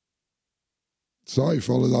 Sorry,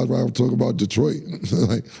 fellas, I'd rather talk about Detroit.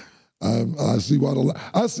 Like, I see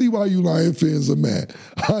why you Lion fans are mad.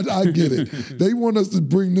 I get it. They want us to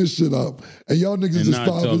bring this shit up, and y'all niggas just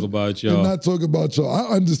talk about y'all. And not talk about y'all.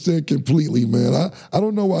 I understand completely, man. I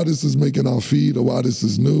don't know why this is making our feed or why this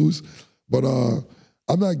is news, but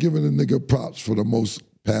I'm not giving a nigga props for the most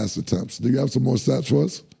pass attempts. Do you have some more stats for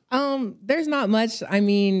us? There's not much. I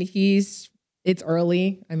mean, it's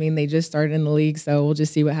early. I mean, they just started in the league, so we'll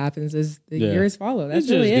just see what happens as the years follow. That's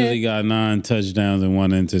it's really just because it. he got 9 touchdowns and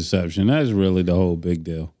 1 interception. That's really the whole big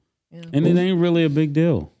deal. Yeah. And it ain't really a big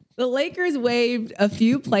deal. The Lakers waived a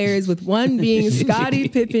few players, with one being Scottie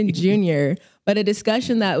Pippen Jr., but a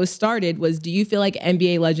discussion that was started was, do you feel like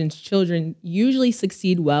NBA legends' children usually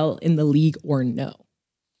succeed well in the league or no?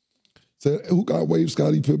 So who got waived?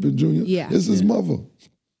 Scottie Pippen Jr.? Yeah. It's his mother.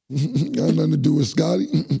 Got nothing to do with Scottie.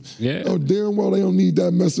 Yeah. Oh, damn well they don't need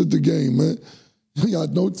that mess at the game, man. He got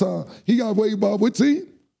no time. He got way by what team?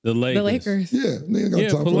 The Lakers. The Lakers. Yeah, they ain't got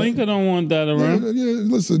time for Pelinka that. don't want that around. Yeah,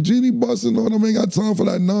 listen, Jeannie Buss and all them ain't got time for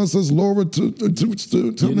that nonsense. Laura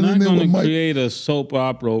You're not going to create a soap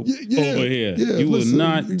opera over here. You will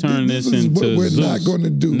not turn this into what we're Zeus not going to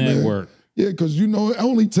do, Network. Man. Yeah, because you know it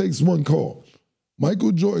only takes one call.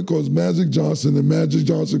 Michael Jordan calls Magic Johnson, and Magic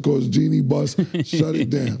Johnson calls Jeannie Buss. Shut it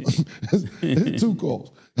down. 2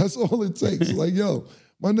 calls. That's all it takes. Like, yo,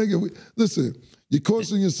 my nigga, listen. You're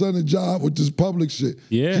costing your son a job with this public shit.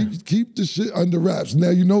 Yeah. Keep the shit under wraps. Now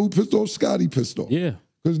you know who pissed off? Scottie pissed off. Yeah.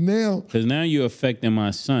 Because now you're affecting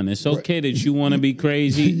my son. It's okay that you want to be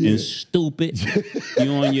crazy and stupid.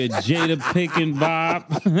 You on your Jada Picken vibe.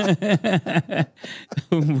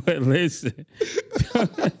 But listen,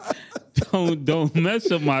 don't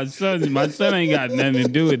mess up my son. My son ain't got nothing to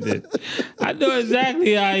do with this. I know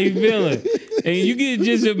exactly how he feeling. And you can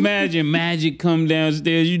just imagine Magic come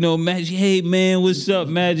downstairs. You know, Magic, hey man, what's up?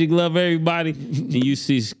 Magic, love everybody. And you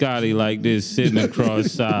see Scottie like this sitting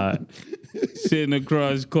across side. Sitting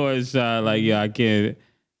across court side like, yo, I can't.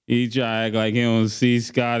 He try to act like he don't see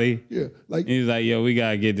Scottie. Yeah, like he's like, yo, we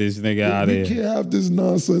gotta get this nigga out of here. We can't have this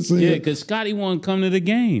nonsense in here. Yeah, because Scottie won't come to the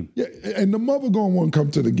game. Yeah, and the mother gonna want to come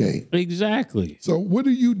to the game. Exactly. So what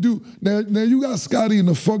do? Now you got Scottie in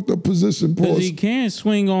a fucked up position. Because he can't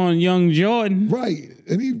swing on young Jordan. Right,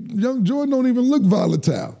 and young Jordan don't even look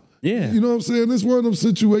volatile. Yeah. You know what I'm saying? It's one of them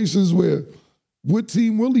situations where what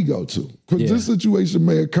team will he go to? Because this situation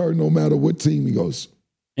may occur no matter what team he goes to.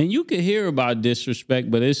 And you can hear about disrespect,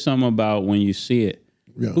 but it's something about when you see it.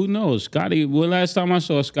 Yeah. Who knows? Scottie, last time I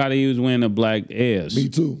saw Scottie, he was wearing the black Airs. Me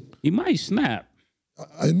too. He might snap.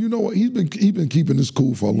 And you know what? He's been keeping this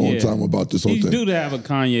cool for a long time about this whole He's thing. due to have a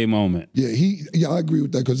Kanye moment. Yeah, I agree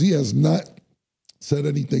with that because he has not said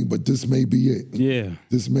anything, but this may be it. Yeah.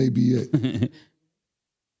 This may be it.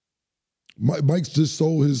 Mike's just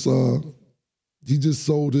sold his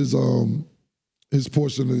his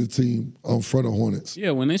portion of the team for the Hornets.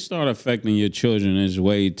 Yeah, when they start affecting your children, is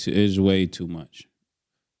way too much.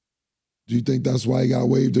 Do you think that's why he got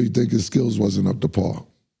waived, or you think his skills wasn't up to par?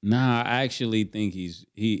 Nah, I actually think he's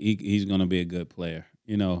gonna be a good player.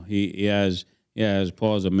 You know, he has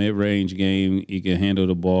a mid-range game. He can handle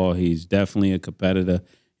the ball. He's definitely a competitor.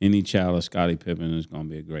 Any child of Scottie Pippen is going to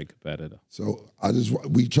be a great competitor. So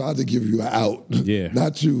we tried to give you an out. Yeah.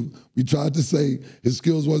 Not you. We tried to say his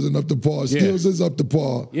skills wasn't up to par. Skills is up to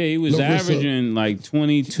par. Yeah, he was averaging like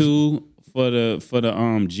 22 for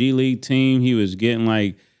the G League team. He was getting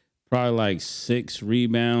probably like 6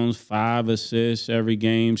 rebounds, 5 assists every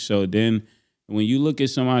game. So then when you look at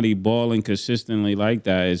somebody balling consistently like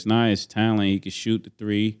that, it's not his talent. He can shoot the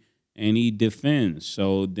 3 and he defends.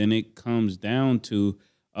 So then it comes down to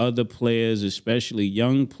other players, especially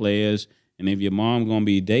young players. And if your mom going to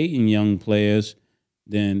be dating young players,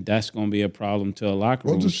 then that's going to be a problem to a locker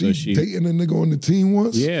room. Well, she dating a nigga on the team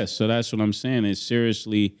once? Yeah, so that's what I'm saying. It's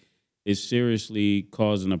seriously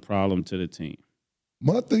causing a problem to the team.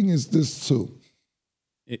 My thing is this too.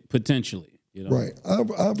 Potentially, you know. Right. I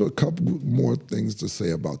have a couple more things to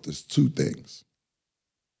say about this. 2 things.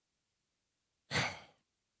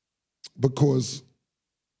 Because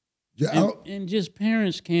and just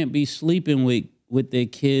parents can't be sleeping with their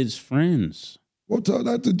kids' friends. Well, tell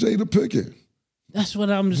that to Jada Pickett. That's what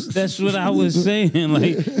I was saying.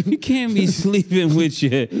 Like, you can't be sleeping with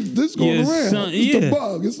your this going around. Son. It's the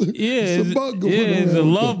bug. It's a bug going around. It's a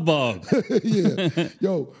love bug. Yeah.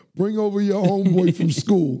 Yo, bring over your homeboy from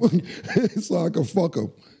school so I can fuck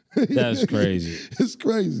him. That's crazy. It's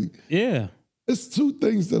crazy. Yeah. It's 2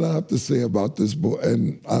 things that I have to say about this boy,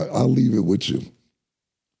 and I'll leave it with you.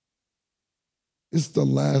 It's the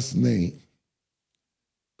last name.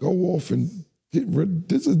 Go off and get rid.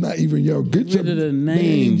 This is not even your. Get rid of the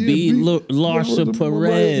name. Be Larsa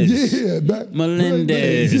Perez. Yeah,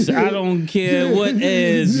 Melendez. I don't care what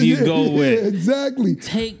as you go with. Yeah, exactly.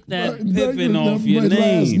 Take that Pippen off your name.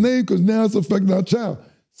 Last name, because now it's affecting our child.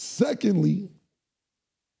 Secondly,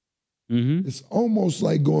 it's almost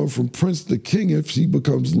like going from Prince to King if she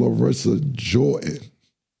becomes Larissa Jordan.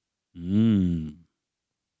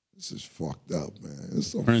 This is fucked up, man.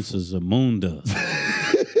 So Princess Zamunda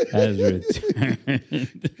has returned.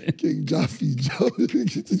 King Jaffe Joe.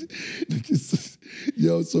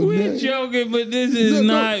 Yo, so we're joking, but this is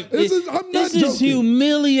not. This is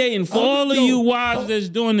humiliating for all of you wives that's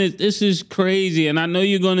doing this. This is crazy, and I know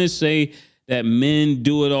you're gonna say that men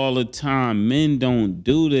do it all the time. Men don't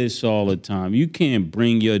do this all the time. You can't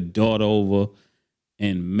bring your daughter over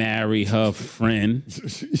and marry her friend.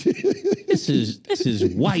 This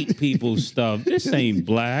is white people stuff. This ain't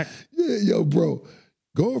black. Yeah, yo, bro.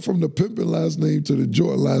 Going from the Pippen last name to the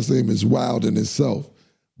Jordan last name is wild in itself.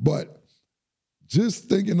 But just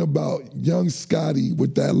thinking about young Scottie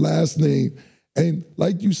with that last name, and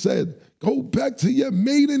like you said, go back to your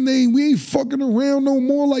maiden name. We ain't fucking around no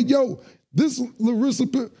more. Like, yo, this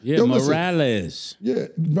Larsa Pippen. Yeah, yo, Morales. Yeah,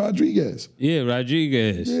 Rodriguez. Yeah,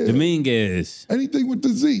 Rodriguez. Yeah. Dominguez. Anything with the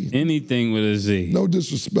Z. Anything with a Z. No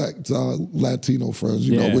disrespect to our Latino friends.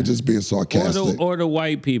 You know, we're just being sarcastic. Or the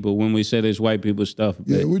white people when we say this white people stuff.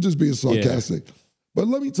 Yeah, we're just being sarcastic. Yeah. But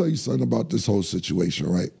let me tell you something about this whole situation,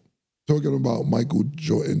 right? Talking about Michael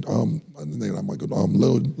Jordan, not Michael,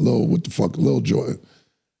 Lil Jordan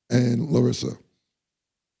and Larsa.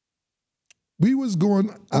 We was going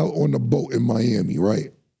out on the boat in Miami,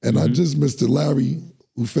 right? And I just missed Larry,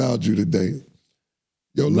 who fouled you today.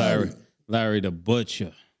 Yo, Larry the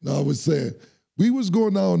Butcher. No, I was saying, we was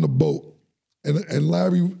going out on the boat, and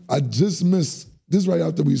Larry, I just missed, this right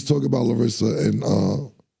after we was talking about Larsa and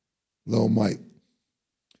Lil Mike.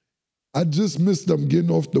 I just missed them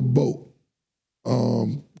getting off the boat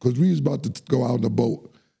because we was about to go out on the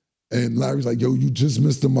boat. And Larry's like, yo, you just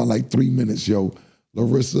missed them by like 3 minutes, yo.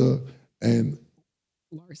 Larsa and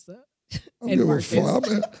Larsa and Marcus.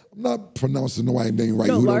 I'm not pronouncing the white name right.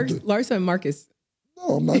 No, Larsa and Marcus.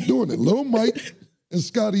 No, I'm not doing it. Lil Mike and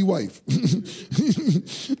Scottie wife.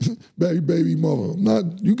 baby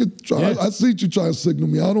mother. You could try. Yeah. I see you try to signal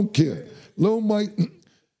me. I don't care. Lil Mike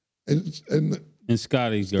and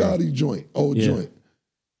Scottie's girl. Scottie joint, joint.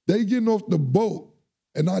 They getting off the boat,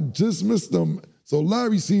 and I just missed them. So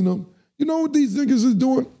Larry seen them. You know what these niggas is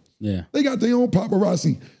doing? Yeah. They got their own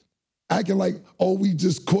paparazzi, acting like, oh, we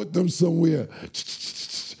just caught them somewhere.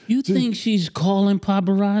 You think she's calling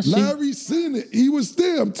paparazzi? Larry seen it. He was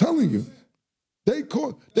there, I'm telling you.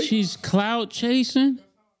 She's clout chasing?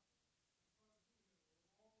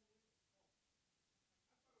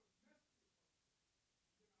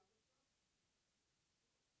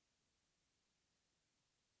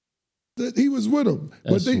 He was with him.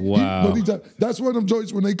 That's wow. That's one of them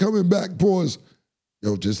joints when they coming back, pause.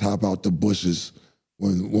 Yo, just hop out the bushes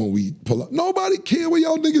when we pull up. Nobody care where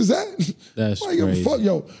y'all niggas at. That's crazy. Fuck,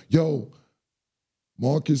 yo,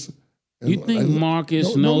 Marcus. You think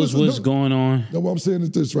Marcus knows what's going on? No, what I'm saying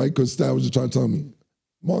is this, right? Because Stat was just trying to tell me.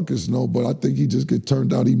 Marcus, no, but I think he just get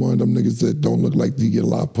turned out. He one of them niggas that don't look like he get a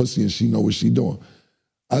lot of pussy and she know what she doing.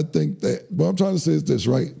 I think that, what I'm trying to say is this,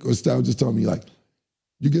 right? Because Stat was just telling me, like,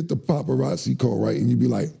 you get the paparazzi call, right? And you be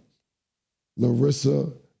like,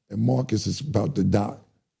 Larsa and Marcus is about to die.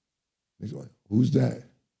 He's like, who's that?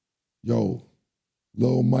 Yo,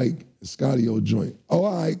 Lil Mike, Scottie joint. Oh,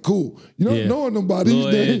 all right, cool. You don't know nobody.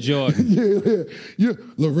 Lil Ed Jordan. yeah.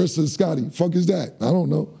 Larsa and Scottie. Fuck is that? I don't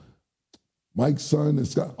know. Mike's son and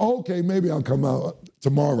Scott. Okay, maybe I'll come out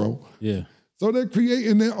tomorrow. Yeah. So they're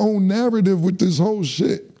creating their own narrative with this whole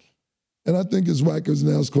shit. And I think it's whack because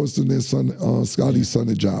now it's costing their son, Scottie's son,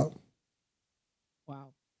 a job. Wow.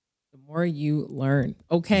 The more you learn.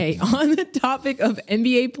 Okay, on the topic of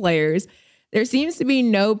NBA players, there seems to be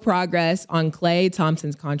no progress on Klay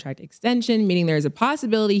Thompson's contract extension, meaning there is a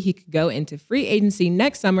possibility he could go into free agency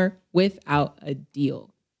next summer without a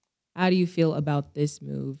deal. How do you feel about this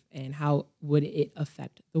move, and how would it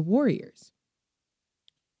affect the Warriors?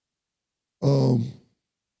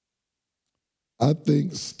 I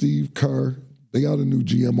think Steve Kerr, they got a new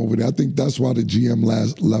GM over there. I think that's why the GM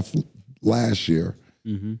left last year.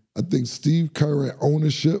 Mm-hmm. I think Steve Kerr and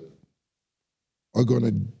ownership are going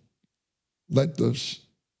to let the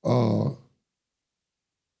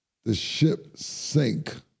ship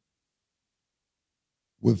sink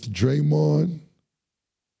with Draymond,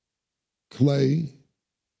 Klay,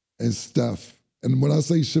 and Steph. And when I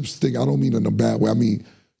say ship sink, I don't mean in a bad way. I mean,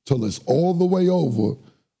 till it's all the way over,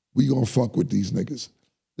 we gonna fuck with these niggas.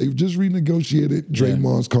 They've just renegotiated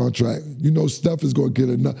Draymond's contract. You know Steph is gonna get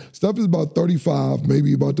enough. Steph is about 35,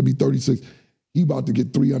 maybe about to be 36. He about to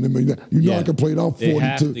get $300 million. You know I can play it out 42. They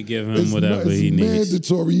have to give him whatever he needs. It's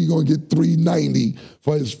mandatory. He's gonna get $390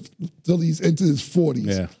 for till he's into his 40s.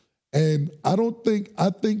 Yeah. And I think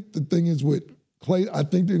the thing is with Klay, I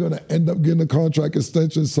think they're gonna end up getting a contract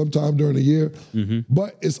extension sometime during the year. Mm-hmm.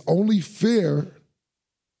 But it's only fair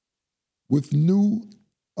with new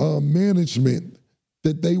management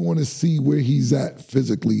that they want to see where he's at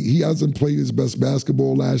physically. He hasn't played his best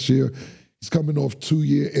basketball last year. He's coming off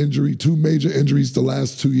 2-year injury, 2 major injuries the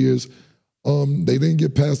last 2 years. They didn't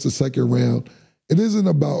get past the second round. It isn't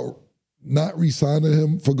about not re-signing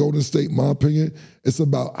him for Golden State, in my opinion. It's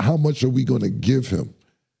about how much are we going to give him.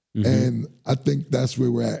 Mm-hmm. And I think that's where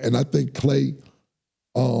we're at. And I think Klay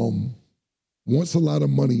wants a lot of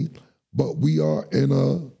money, but we are in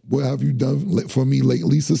a what have you done for me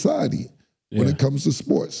lately society when it comes to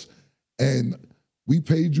sports. And we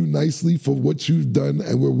paid you nicely for what you've done,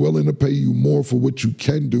 and we're willing to pay you more for what you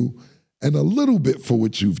can do and a little bit for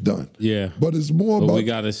what you've done. Yeah. But it's more about... we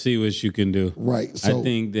got to see what you can do. Right. So, I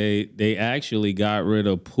think they actually got rid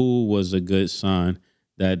of Poole was a good sign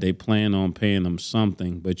that they plan on paying him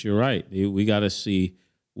something. But you're right. We got to see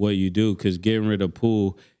what you do, because getting rid of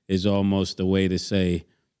Poole is almost a way to say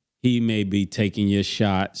he may be taking your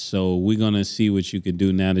shot. So we're going to see what you can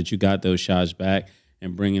do now that you got those shots back.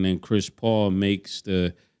 And bringing in Chris Paul makes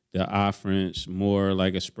the offense more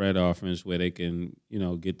like a spread offense where they can,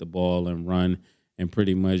 get the ball and run and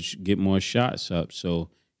pretty much get more shots up. So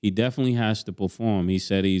he definitely has to perform. He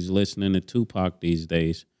said he's listening to Tupac these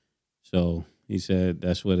days. So he said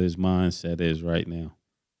that's what his mindset is right now.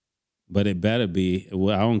 But it better be.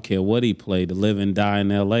 I don't care what he played, to live and die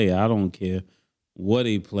in L.A. I don't care what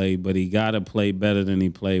he played, but he got to play better than he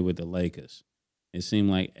played with the Lakers. It seemed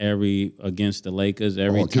like against the Lakers,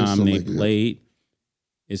 every time they played,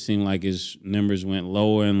 it seemed like his numbers went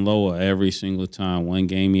lower and lower every single time. One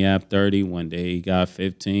game he had 30, one day he got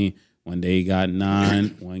 15, one day he got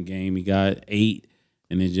 9, one game he got 8,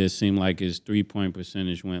 and it just seemed like his 3-point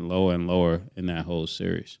percentage went lower and lower in that whole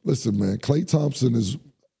series. Listen, man, Klay Thompson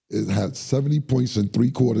had 70 points in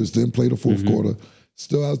 3 quarters, didn't play the 4th quarter,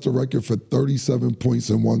 still has the record for 37 points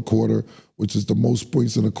in 1 quarter, which is the most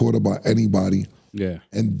points in a quarter by anybody. Yeah.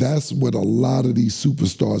 And that's what a lot of these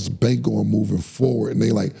superstars bank on moving forward. And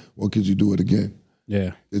they like, well, could you do it again?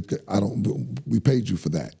 Yeah. We paid you for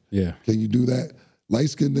that. Yeah. Can you do that?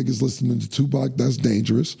 Light-skinned niggas listening to Tupac, that's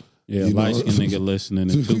dangerous. Yeah, light-skinned nigga listening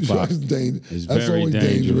to Tupac is that's very always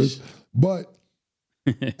dangerous. But,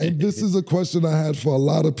 and this is a question I had for a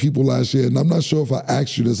lot of people last year, and I'm not sure if I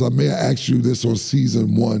asked you this. I may have asked you this on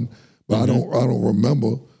season 1, but I don't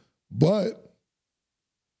remember. But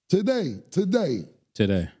Today,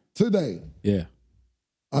 yeah,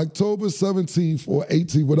 October 17th or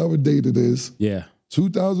 18th, whatever date it is,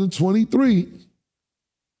 2023,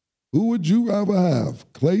 who would you rather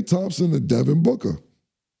have, Klay Thompson or Devin Booker?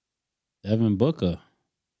 Devin Booker.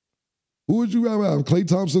 Who would you rather have, Klay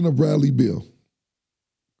Thompson or Bradley Beal?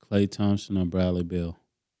 Klay Thompson or Bradley Beal?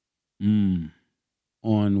 On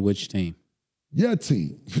which team? Your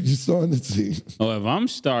team. You're starting the team. Oh, if I'm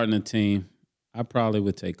starting a team, I probably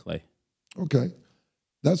would take Klay. Okay.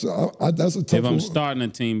 That's a tough If I'm starting a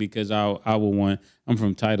team, because I would want, I'm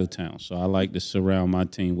from Titletown, so I like to surround my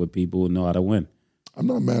team with people who know how to win. I'm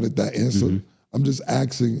not mad at that answer. I'm just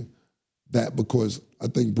asking that because I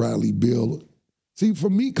think Bradley Beal, see, for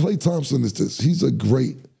me, Klay Thompson is this. He's a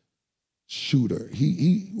great shooter.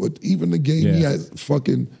 Even the game he had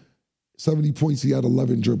fucking 70 points, he had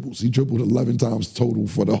 11 dribbles. He dribbled 11 times total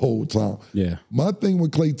for the whole time. Yeah. My thing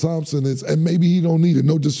with Klay Thompson is, and maybe he don't need it,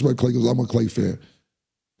 no disrespect, Klay, because I'm a Klay fan.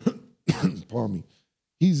 Pardon me.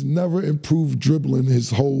 He's never improved dribbling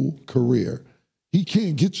his whole career. He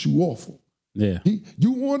can't get you awful. Yeah.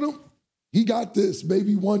 You want him? He got this,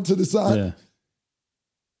 maybe one to the side. Yeah.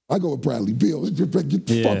 I go with Bradley Beal. Get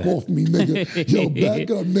the fuck off me, nigga. Yo,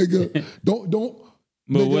 back up, nigga. Don't.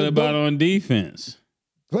 But nigga, what about on defense?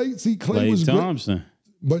 Klay was Thompson. Great,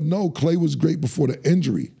 but no, Klay was great before the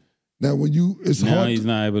injury. Now, now he's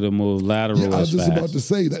not able to move lateral. Yeah, I was just about to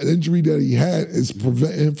say that injury that he had is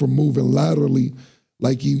preventing him from moving laterally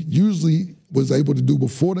like he usually was able to do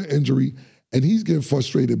before the injury, and he's getting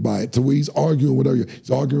frustrated by it to where he's arguing with everyone. He's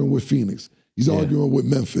arguing with Phoenix. He's arguing with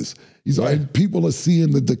Memphis. And people are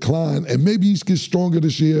seeing the decline, and maybe he gets stronger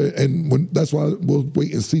this year, and that's why we'll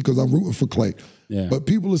wait and see because I'm rooting for Klay. Yeah. But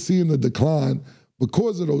people are seeing the decline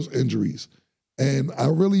because of those injuries. And I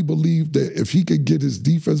really believe that if he could get his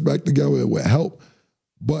defense back together, it would help.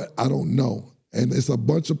 But I don't know. And it's a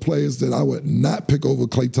bunch of players that I would not pick over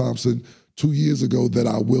Klay Thompson 2 years ago that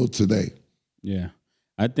I will today. Yeah.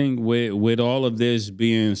 I think with all of this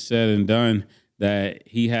being said and done, that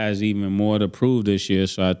he has even more to prove this year.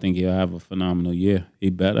 So I think he'll have a phenomenal year. He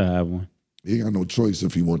better have one. He ain't got no choice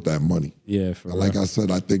if he want that money. Yeah, like I said,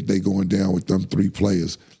 I think they going down with them 3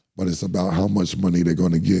 players. But it's about how much money they're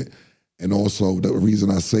going to get. And also the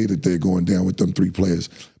reason I say that they're going down with them 3 players,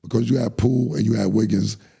 because you had Poole and you had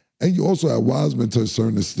Wiggins, and you also had Wiseman to a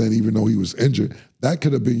certain extent, even though he was injured. That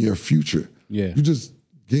could have been your future. Yeah. You just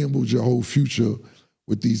gambled your whole future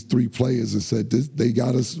with these 3 players and said, they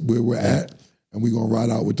got us where we're at, and we're going to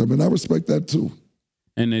ride out with them. And I respect that too.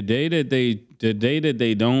 And the day that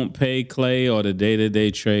they don't pay Klay or the day that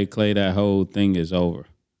they trade Klay, that whole thing is over.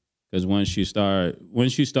 Because once you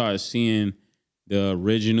start seeing the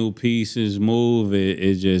original pieces move,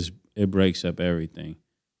 it breaks up everything.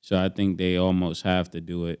 So I think they almost have to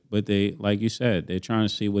do it. But they, like you said, they're trying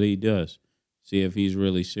to see what he does, see if he's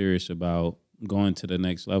really serious about going to the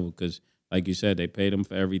next level. Because, like you said, they paid him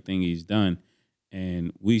for everything he's done,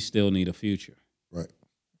 and we still need a future. Right.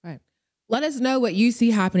 Right. Let us know what you see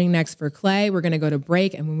happening next for Clay. We're going to go to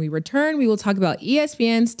break, and when we return, we will talk about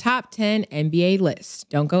ESPN's top 10 NBA list.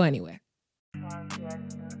 Don't go anywhere.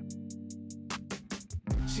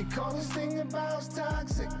 She called this thing about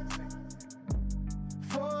toxic.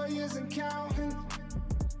 4 years and counting.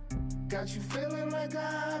 Got you feeling like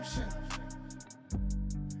an option.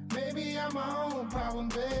 Maybe I'm my own problem,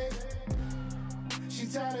 babe. She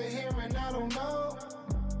tired of hearing I don't know.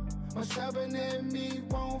 My stubborn in me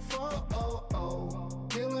won't fall.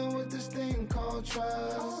 Dealing with this thing called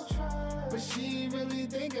trust. But she really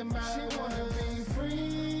thinking about it, wanna be free.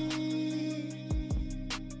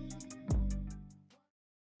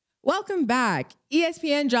 Welcome back.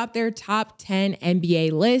 ESPN dropped their top 10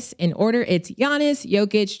 NBA lists. In order, it's Giannis,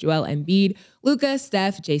 Jokic, Joel Embiid, Luka,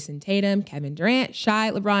 Steph, Jason Tatum, Kevin Durant,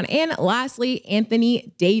 Shai, LeBron, and lastly,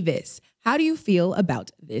 Anthony Davis. How do you feel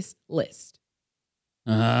about this list?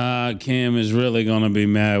 Cam is really going to be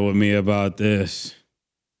mad with me about this.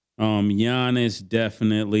 Giannis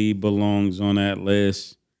definitely belongs on that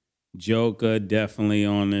list. Joker definitely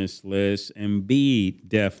on this list. Embiid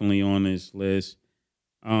definitely on this list.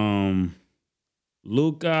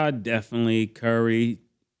 Luka definitely. Curry,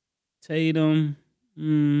 Tatum,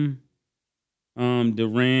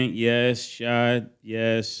 Durant, yes. Shai,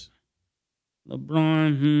 yes.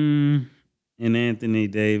 LeBron, and Anthony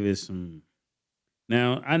Davis.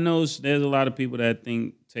 Now, I know there's a lot of people that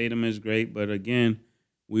think Tatum is great, but again,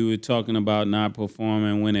 we were talking about not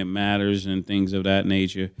performing when it matters and things of that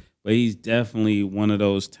nature. But he's definitely one of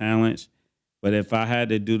those talents. But if I had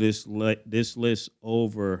to do this list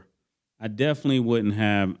over, I definitely wouldn't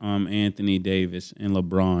have Anthony Davis and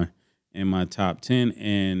LeBron in my top 10.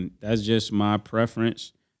 And that's just my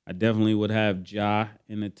preference. I definitely would have Ja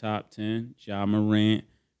in the top 10. Ja Morant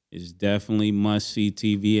is definitely must-see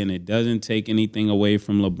TV, and it doesn't take anything away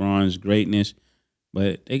from LeBron's greatness.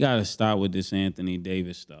 But they got to stop with this Anthony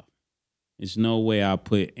Davis stuff. There's no way I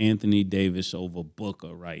put Anthony Davis over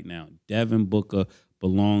Booker right now. Devin Booker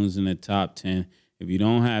belongs in the top 10. If you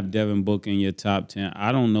don't have Devin Booker in your top 10,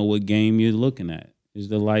 I don't know what game you're looking at. It's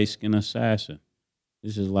the light-skinned assassin.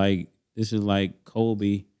 This is like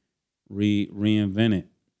Kobe reinvented.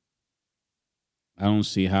 I don't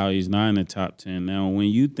see how he's not in the top 10. Now, when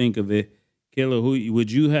you think of it, Killer, who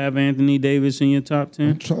would you have Anthony Davis in your top 10?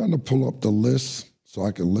 I'm trying to pull up the list so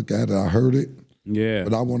I can look at it. I heard it. Yeah.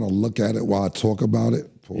 But I want to look at it while I talk about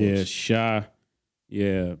it. Pause. Yeah, Shai.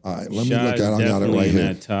 Yeah. All right, let me look at it. I got it right here. In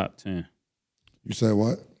that top 10. You said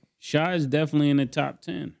what? Shai is definitely in the top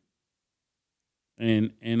 10.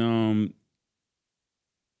 And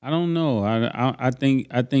I don't know. I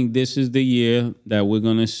think this is the year that we're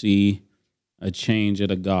gonna see a change of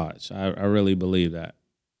the guards. I really believe that.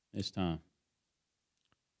 It's time.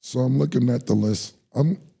 So I'm looking at the list.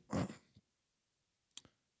 I'm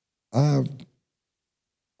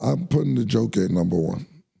putting the Joker at number one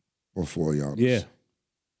before Giannis. Yeah.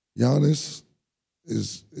 Giannis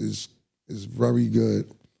is very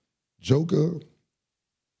good. Joker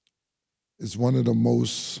is one of the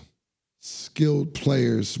most skilled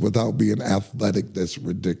players without being athletic. That's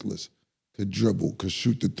ridiculous. Could dribble, could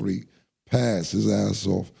shoot the three, pass his ass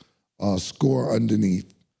off, score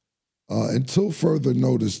underneath. Until further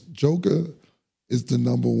notice, Joker is the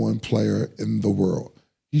number one player in the world.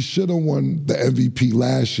 He should have won the MVP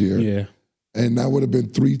last year. Yeah. And that would have been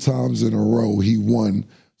 3 times in a row he won.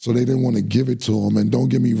 So they didn't want to give it to him. And don't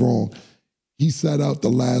get me wrong, he sat out the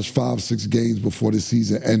last 5-6 games before the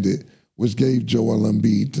season ended, which gave Joel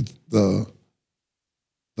Embiid the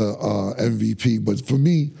MVP. But for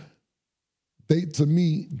me, they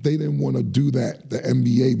didn't want to do that, the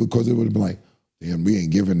NBA, because it would have been like, damn, we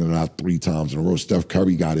ain't giving it out 3 times in a row. Steph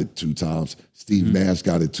Curry got it 2 times. Steve Nash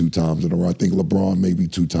got it 2 times in a row. I think LeBron maybe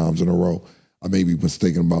 2 times in a row. I may be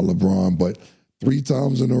mistaken about LeBron, but 3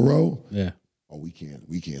 times in a row? Yeah. Oh, we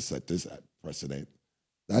can't set this precedent.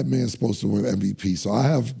 That man's supposed to win MVP. So I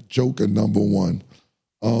have Joker number one.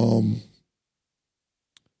 I'm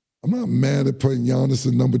not mad at putting Giannis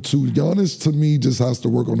in number 2. Giannis, to me, just has to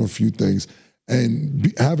work on a few things.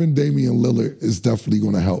 And having Damian Lillard is definitely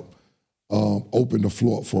going to help open the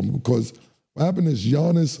floor for him. Because what happened is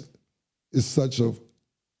Giannis is such a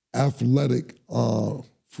athletic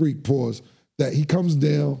freak, that he comes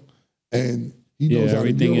down and he knows how to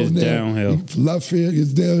everything is downhill. Left hand,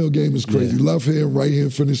 his downhill game is crazy. Yeah. Left hand, right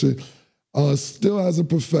hand finishing. Still hasn't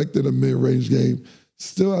perfected a mid-range game.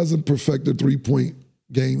 Still hasn't perfected 3-point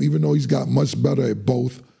game, even though he's got much better at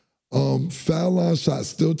both. Foul line shots,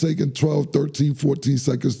 still taking 12, 13, 14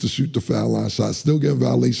 seconds to shoot the foul line shot, still getting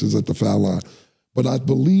violations at the foul line. But I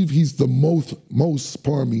believe he's the most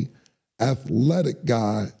athletic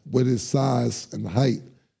guy with his size and height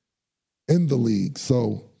in the league.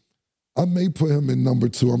 So I may put him in number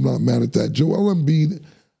 2. I'm not mad at that. Joel Embiid,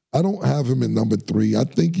 I don't have him in number 3. I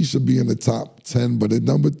think he should be in the top 10, but at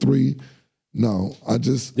number 3, no.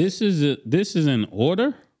 This is in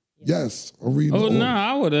order? Yes. I'm reading Oh, no,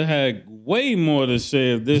 I would have had way more to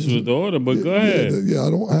say if this was the order, but go ahead. Yeah,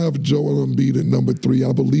 I don't have Joel Embiid at number 3.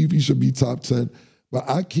 I believe he should be top 10, but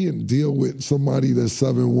I can't deal with somebody that's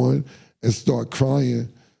 7-1 and start crying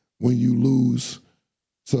when you lose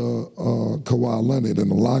to Kawhi Leonard in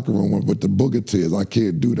the locker room with the booger tears. I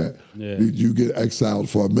can't do that. Yeah. You get exiled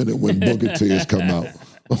for a minute when booger tears come out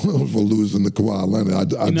for losing to Kawhi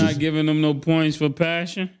Leonard. You're not giving them no points for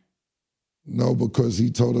passion? No, because he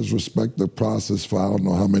told us respect the process for I don't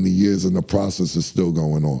know how many years, and the process is still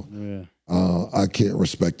going on. Yeah. I can't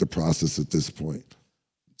respect the process at this point.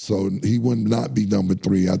 So he would not be number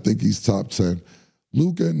 3. I think he's top 10.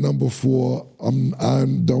 Luka at number 4. I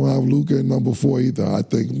don't have Luka at number 4 either. I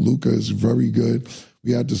think Luka is very good.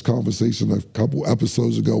 We had this conversation a couple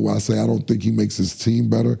episodes ago where I say I don't think he makes his team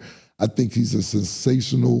better. I think he's a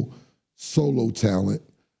sensational solo talent.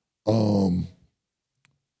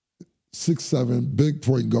 6'7", big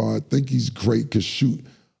point guard. Think he's great, could shoot.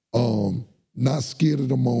 Not scared of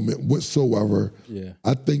the moment whatsoever. Yeah.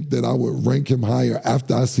 I think that I would rank him higher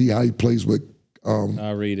after I see how he plays with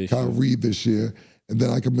Kyrie this year. And then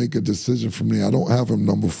I can make a decision from there. I don't have him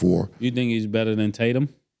number 4. You think he's better than Tatum?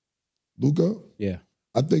 Luka? Yeah.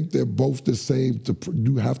 I think they're both the same.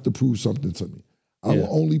 You have to prove something to me. I will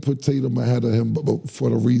only put Tatum ahead of him but for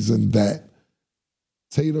the reason that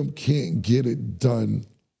Tatum can't get it done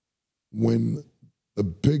when the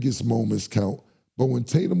biggest moments count. But when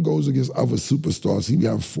Tatum goes against other superstars, he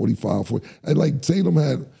have 45, 40. And like Tatum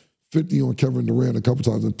had 50 on Kevin Durant a couple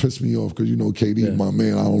times and pissed me off because, you know, KD is my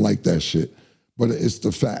man. I don't like that shit. But it's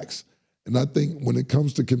the facts. And I think when it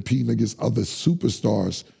comes to competing against other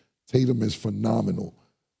superstars, Tatum is phenomenal.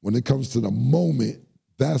 When it comes to the moment,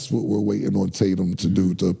 that's what we're waiting on Tatum to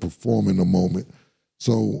do, to perform in the moment.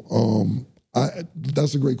 So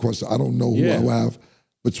that's a great question. I don't know who I will have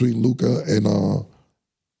between Luka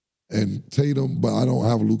and Tatum, but I don't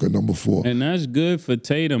have Luka number 4. And that's good for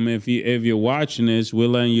Tatum. If you're watching this, we're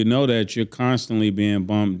letting you know that you're constantly being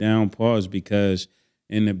bumped down, pause, because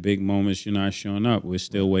in the big moments you're not showing up. We're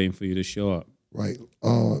still waiting for you to show up. Right.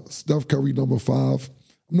 Steph Curry number 5.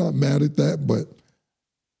 I'm not mad at that, but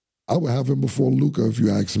I would have him before Luka if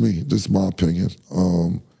you ask me. This is my opinion.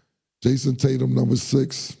 Jason Tatum number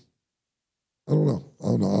 6. I don't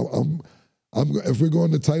know. If we're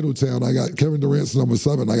going to Title Town, I got Kevin Durant's number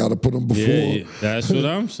 7. I got to put him before. Yeah, that's what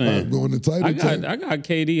I'm saying. I'm going to Title Town. I got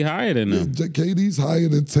KD higher than him. KD's higher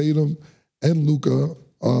than Tatum and Luka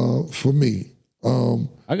for me.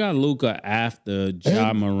 I got Luka after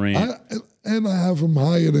Ja Morant. And I have him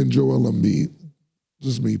higher than Joel Embiid.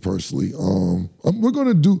 Just me personally. We're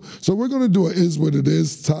gonna do an Is What It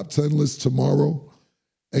Is top 10 list tomorrow.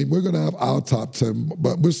 And we're gonna have our top 10,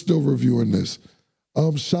 but we're still reviewing this.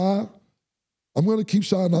 Shai, I'm gonna keep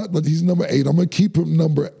Shai, but he's number 8. I'm gonna keep him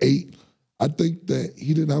number 8. I think that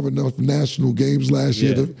he didn't have enough national games last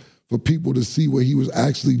year for people to see what he was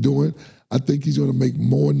actually doing. I think he's going to make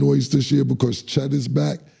more noise this year because Chet is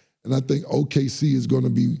back. And I think OKC is going to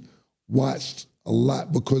be watched a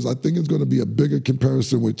lot because I think it's going to be a bigger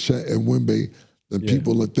comparison with Chet and Wemby than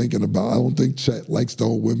people are thinking about. I don't think Chet likes the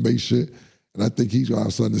whole Wemby shit. And I think he's going to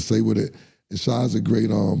have something to say with it. And Shai's a great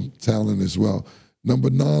talent as well. Number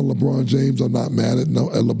 9, LeBron James. I'm not mad at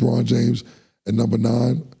LeBron James at number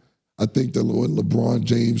 9. I think that what LeBron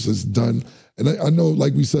James has done, and I know,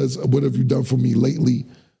 like we said, what have you done for me lately?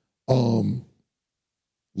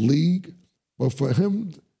 League, but for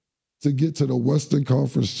him to get to the Western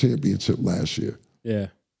Conference Championship last year,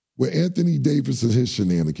 with Anthony Davis and his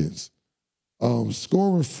shenanigans,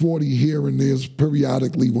 scoring 40 here and there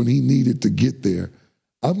periodically when he needed to get there,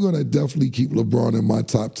 I'm going to definitely keep LeBron in my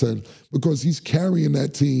top 10 because he's carrying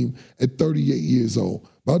that team at 38 years old,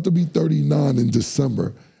 about to be 39 in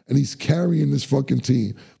December, and he's carrying this fucking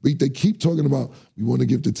team. But they keep talking about, we want to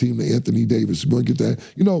give the team to Anthony Davis. We want to get that,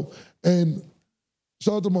 and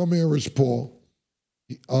shout out to my man, Rich Paul.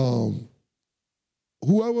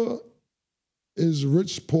 Whoever is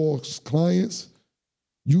Rich Paul's clients,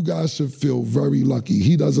 you guys should feel very lucky.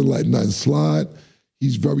 He doesn't let nothing slide.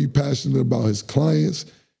 He's very passionate about his clients.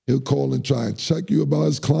 He'll call and try and check you about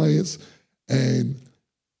his clients. And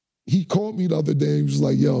he called me the other day and he was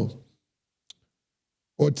like, yo,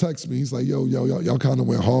 or text me. He's like, yo, y'all kind of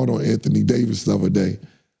went hard on Anthony Davis the other day.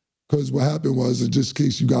 Because what happened was, just in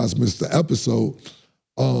case you guys missed the episode,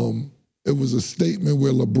 it was a statement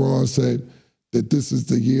where LeBron said that this is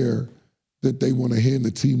the year that they want to hand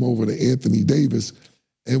the team over to Anthony Davis.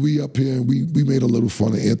 And we up here and we made a little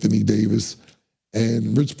fun of Anthony Davis.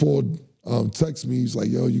 And Rich Paul texted me. He's like,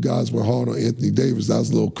 yo, you guys were hard on Anthony Davis. That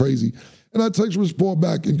was a little crazy. And I text Rich Paul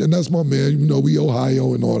back, and that's my man. You know, we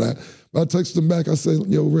Ohio and all that. But I texted him back. I said,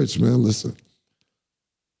 yo, Rich, man, listen.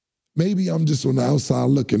 Maybe I'm just on the outside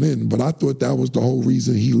looking in, but I thought that was the whole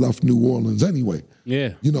reason he left New Orleans anyway.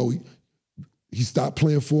 Yeah. You know, he stopped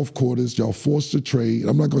playing fourth quarters. Y'all forced the trade.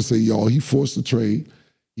 I'm not going to say y'all. He forced the trade.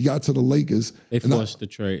 He got to the Lakers. They forced the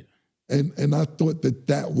trade. And I thought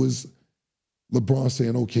that was LeBron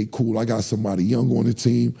saying, okay, cool, I got somebody young on the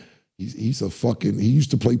team. He used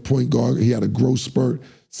to play point guard. He had a growth spurt,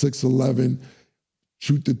 6'11",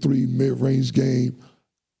 shoot the three, mid-range game.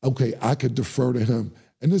 Okay, I could defer to him.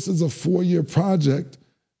 And this is a 4-year project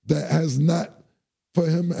that has not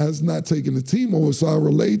taken the team over. So I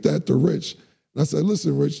relayed that to Rich. And I said,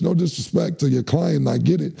 listen, Rich, no disrespect to your client, I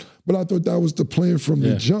get it. But I thought that was the plan from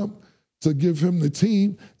the jump, to give him the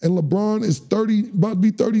team. And LeBron is 30, about to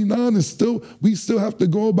be 39, and we still have to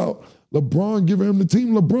go about LeBron giving him the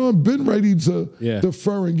team. LeBron been ready to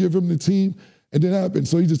defer and give him the team. And it happened.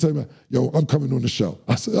 So he just told me, yo, I'm coming on the show.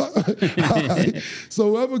 I said, all right.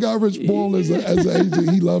 So whoever got Rich Paul as an agent,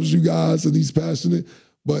 he loves you guys and he's passionate.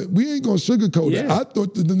 But we ain't going to sugarcoat it. I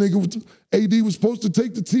thought that the nigga AD was supposed to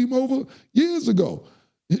take the team over years ago.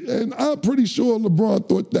 And I'm pretty sure LeBron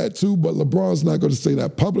thought that too, but LeBron's not going to say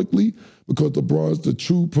that publicly because LeBron's the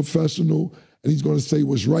true professional and he's going to say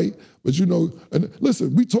what's right. But you know, and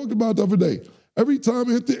listen, we talked about the other day. Every time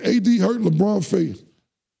AD hurt, LeBron face.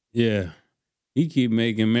 Yeah. He keep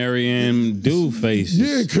making Marianne do faces.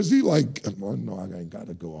 Yeah, because he like, oh, no, I ain't got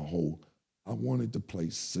to go a whole. I wanted to play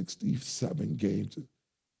 67 games.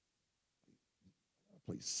 I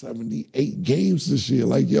played 78 games this year.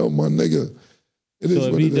 Like, yo, my nigga. So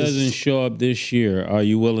if he doesn't show up this year, are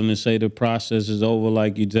you willing to say the process is over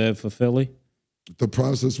like you did for Philly? The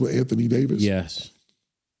process with Anthony Davis? Yes.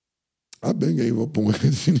 I've been gave up on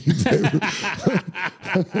Anthony Davis.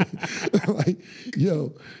 Like,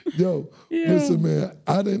 yo, listen, man.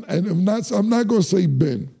 I'm not gonna say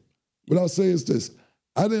Ben. What I'll say is this: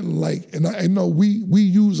 I didn't like, and I know we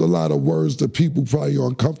use a lot of words that people probably are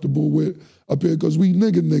uncomfortable with up here because we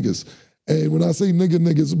niggas. And when I say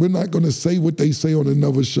niggas, we're not gonna say what they say on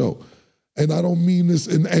another show. And I don't mean this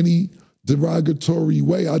in any derogatory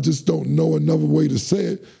way. I just don't know another way to say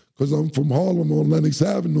it because I'm from Harlem on Lenox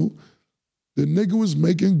Avenue. The nigga was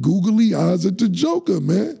making googly eyes at the Joker,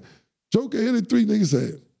 man. Joker hit a three, nigga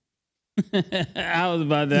said. I was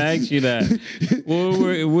about to ask you that.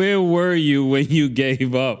 Where were you when you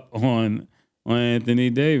gave up on Anthony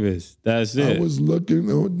Davis? That's it. I was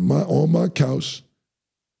looking on my couch,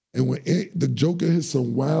 and when the Joker hit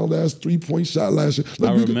some wild ass 3-point shot last year. Look,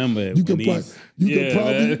 I remember it. You could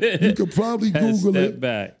probably Google it.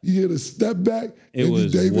 Back. He hit a step back. It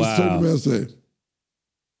was Davis wild. turned around and said.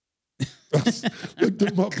 I looked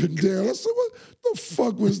him up and down. I said, what the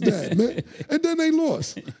fuck was that, man? And then they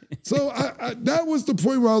lost. So that was the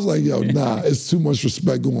point where I was like, yo, nah, it's too much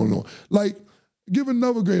respect going on. Like, give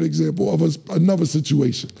another great example of another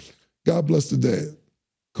situation. God bless the dead.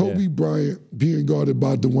 Kobe Bryant being guarded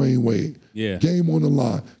by Dwayne Wade. Yeah. Game on the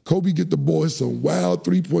line. Kobe get the ball, hit some wild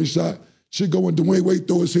 3-point shot. Shit go in, Dwayne Wade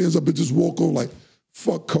throw his hands up and just walk over like,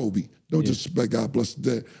 fuck Kobe. No disrespect, God bless the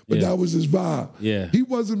dead. But that was his vibe. Yeah. He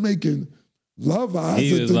wasn't making love eyes.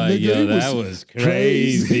 He was like, yo, that was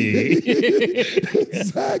crazy.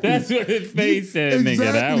 Exactly. That's what his face said,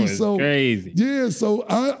 nigga. That was crazy. Yeah, so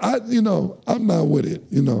I'm not with it,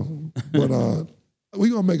 But we're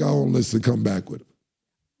going to make our own list and come back with it.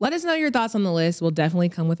 Let us know your thoughts on the list. We'll definitely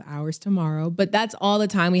come with ours tomorrow. But that's all the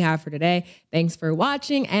time we have for today. Thanks for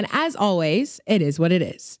watching. And as always, it is what it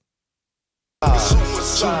is.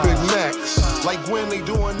 Two Big Macs, like when they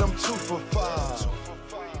doing them 2 for $5.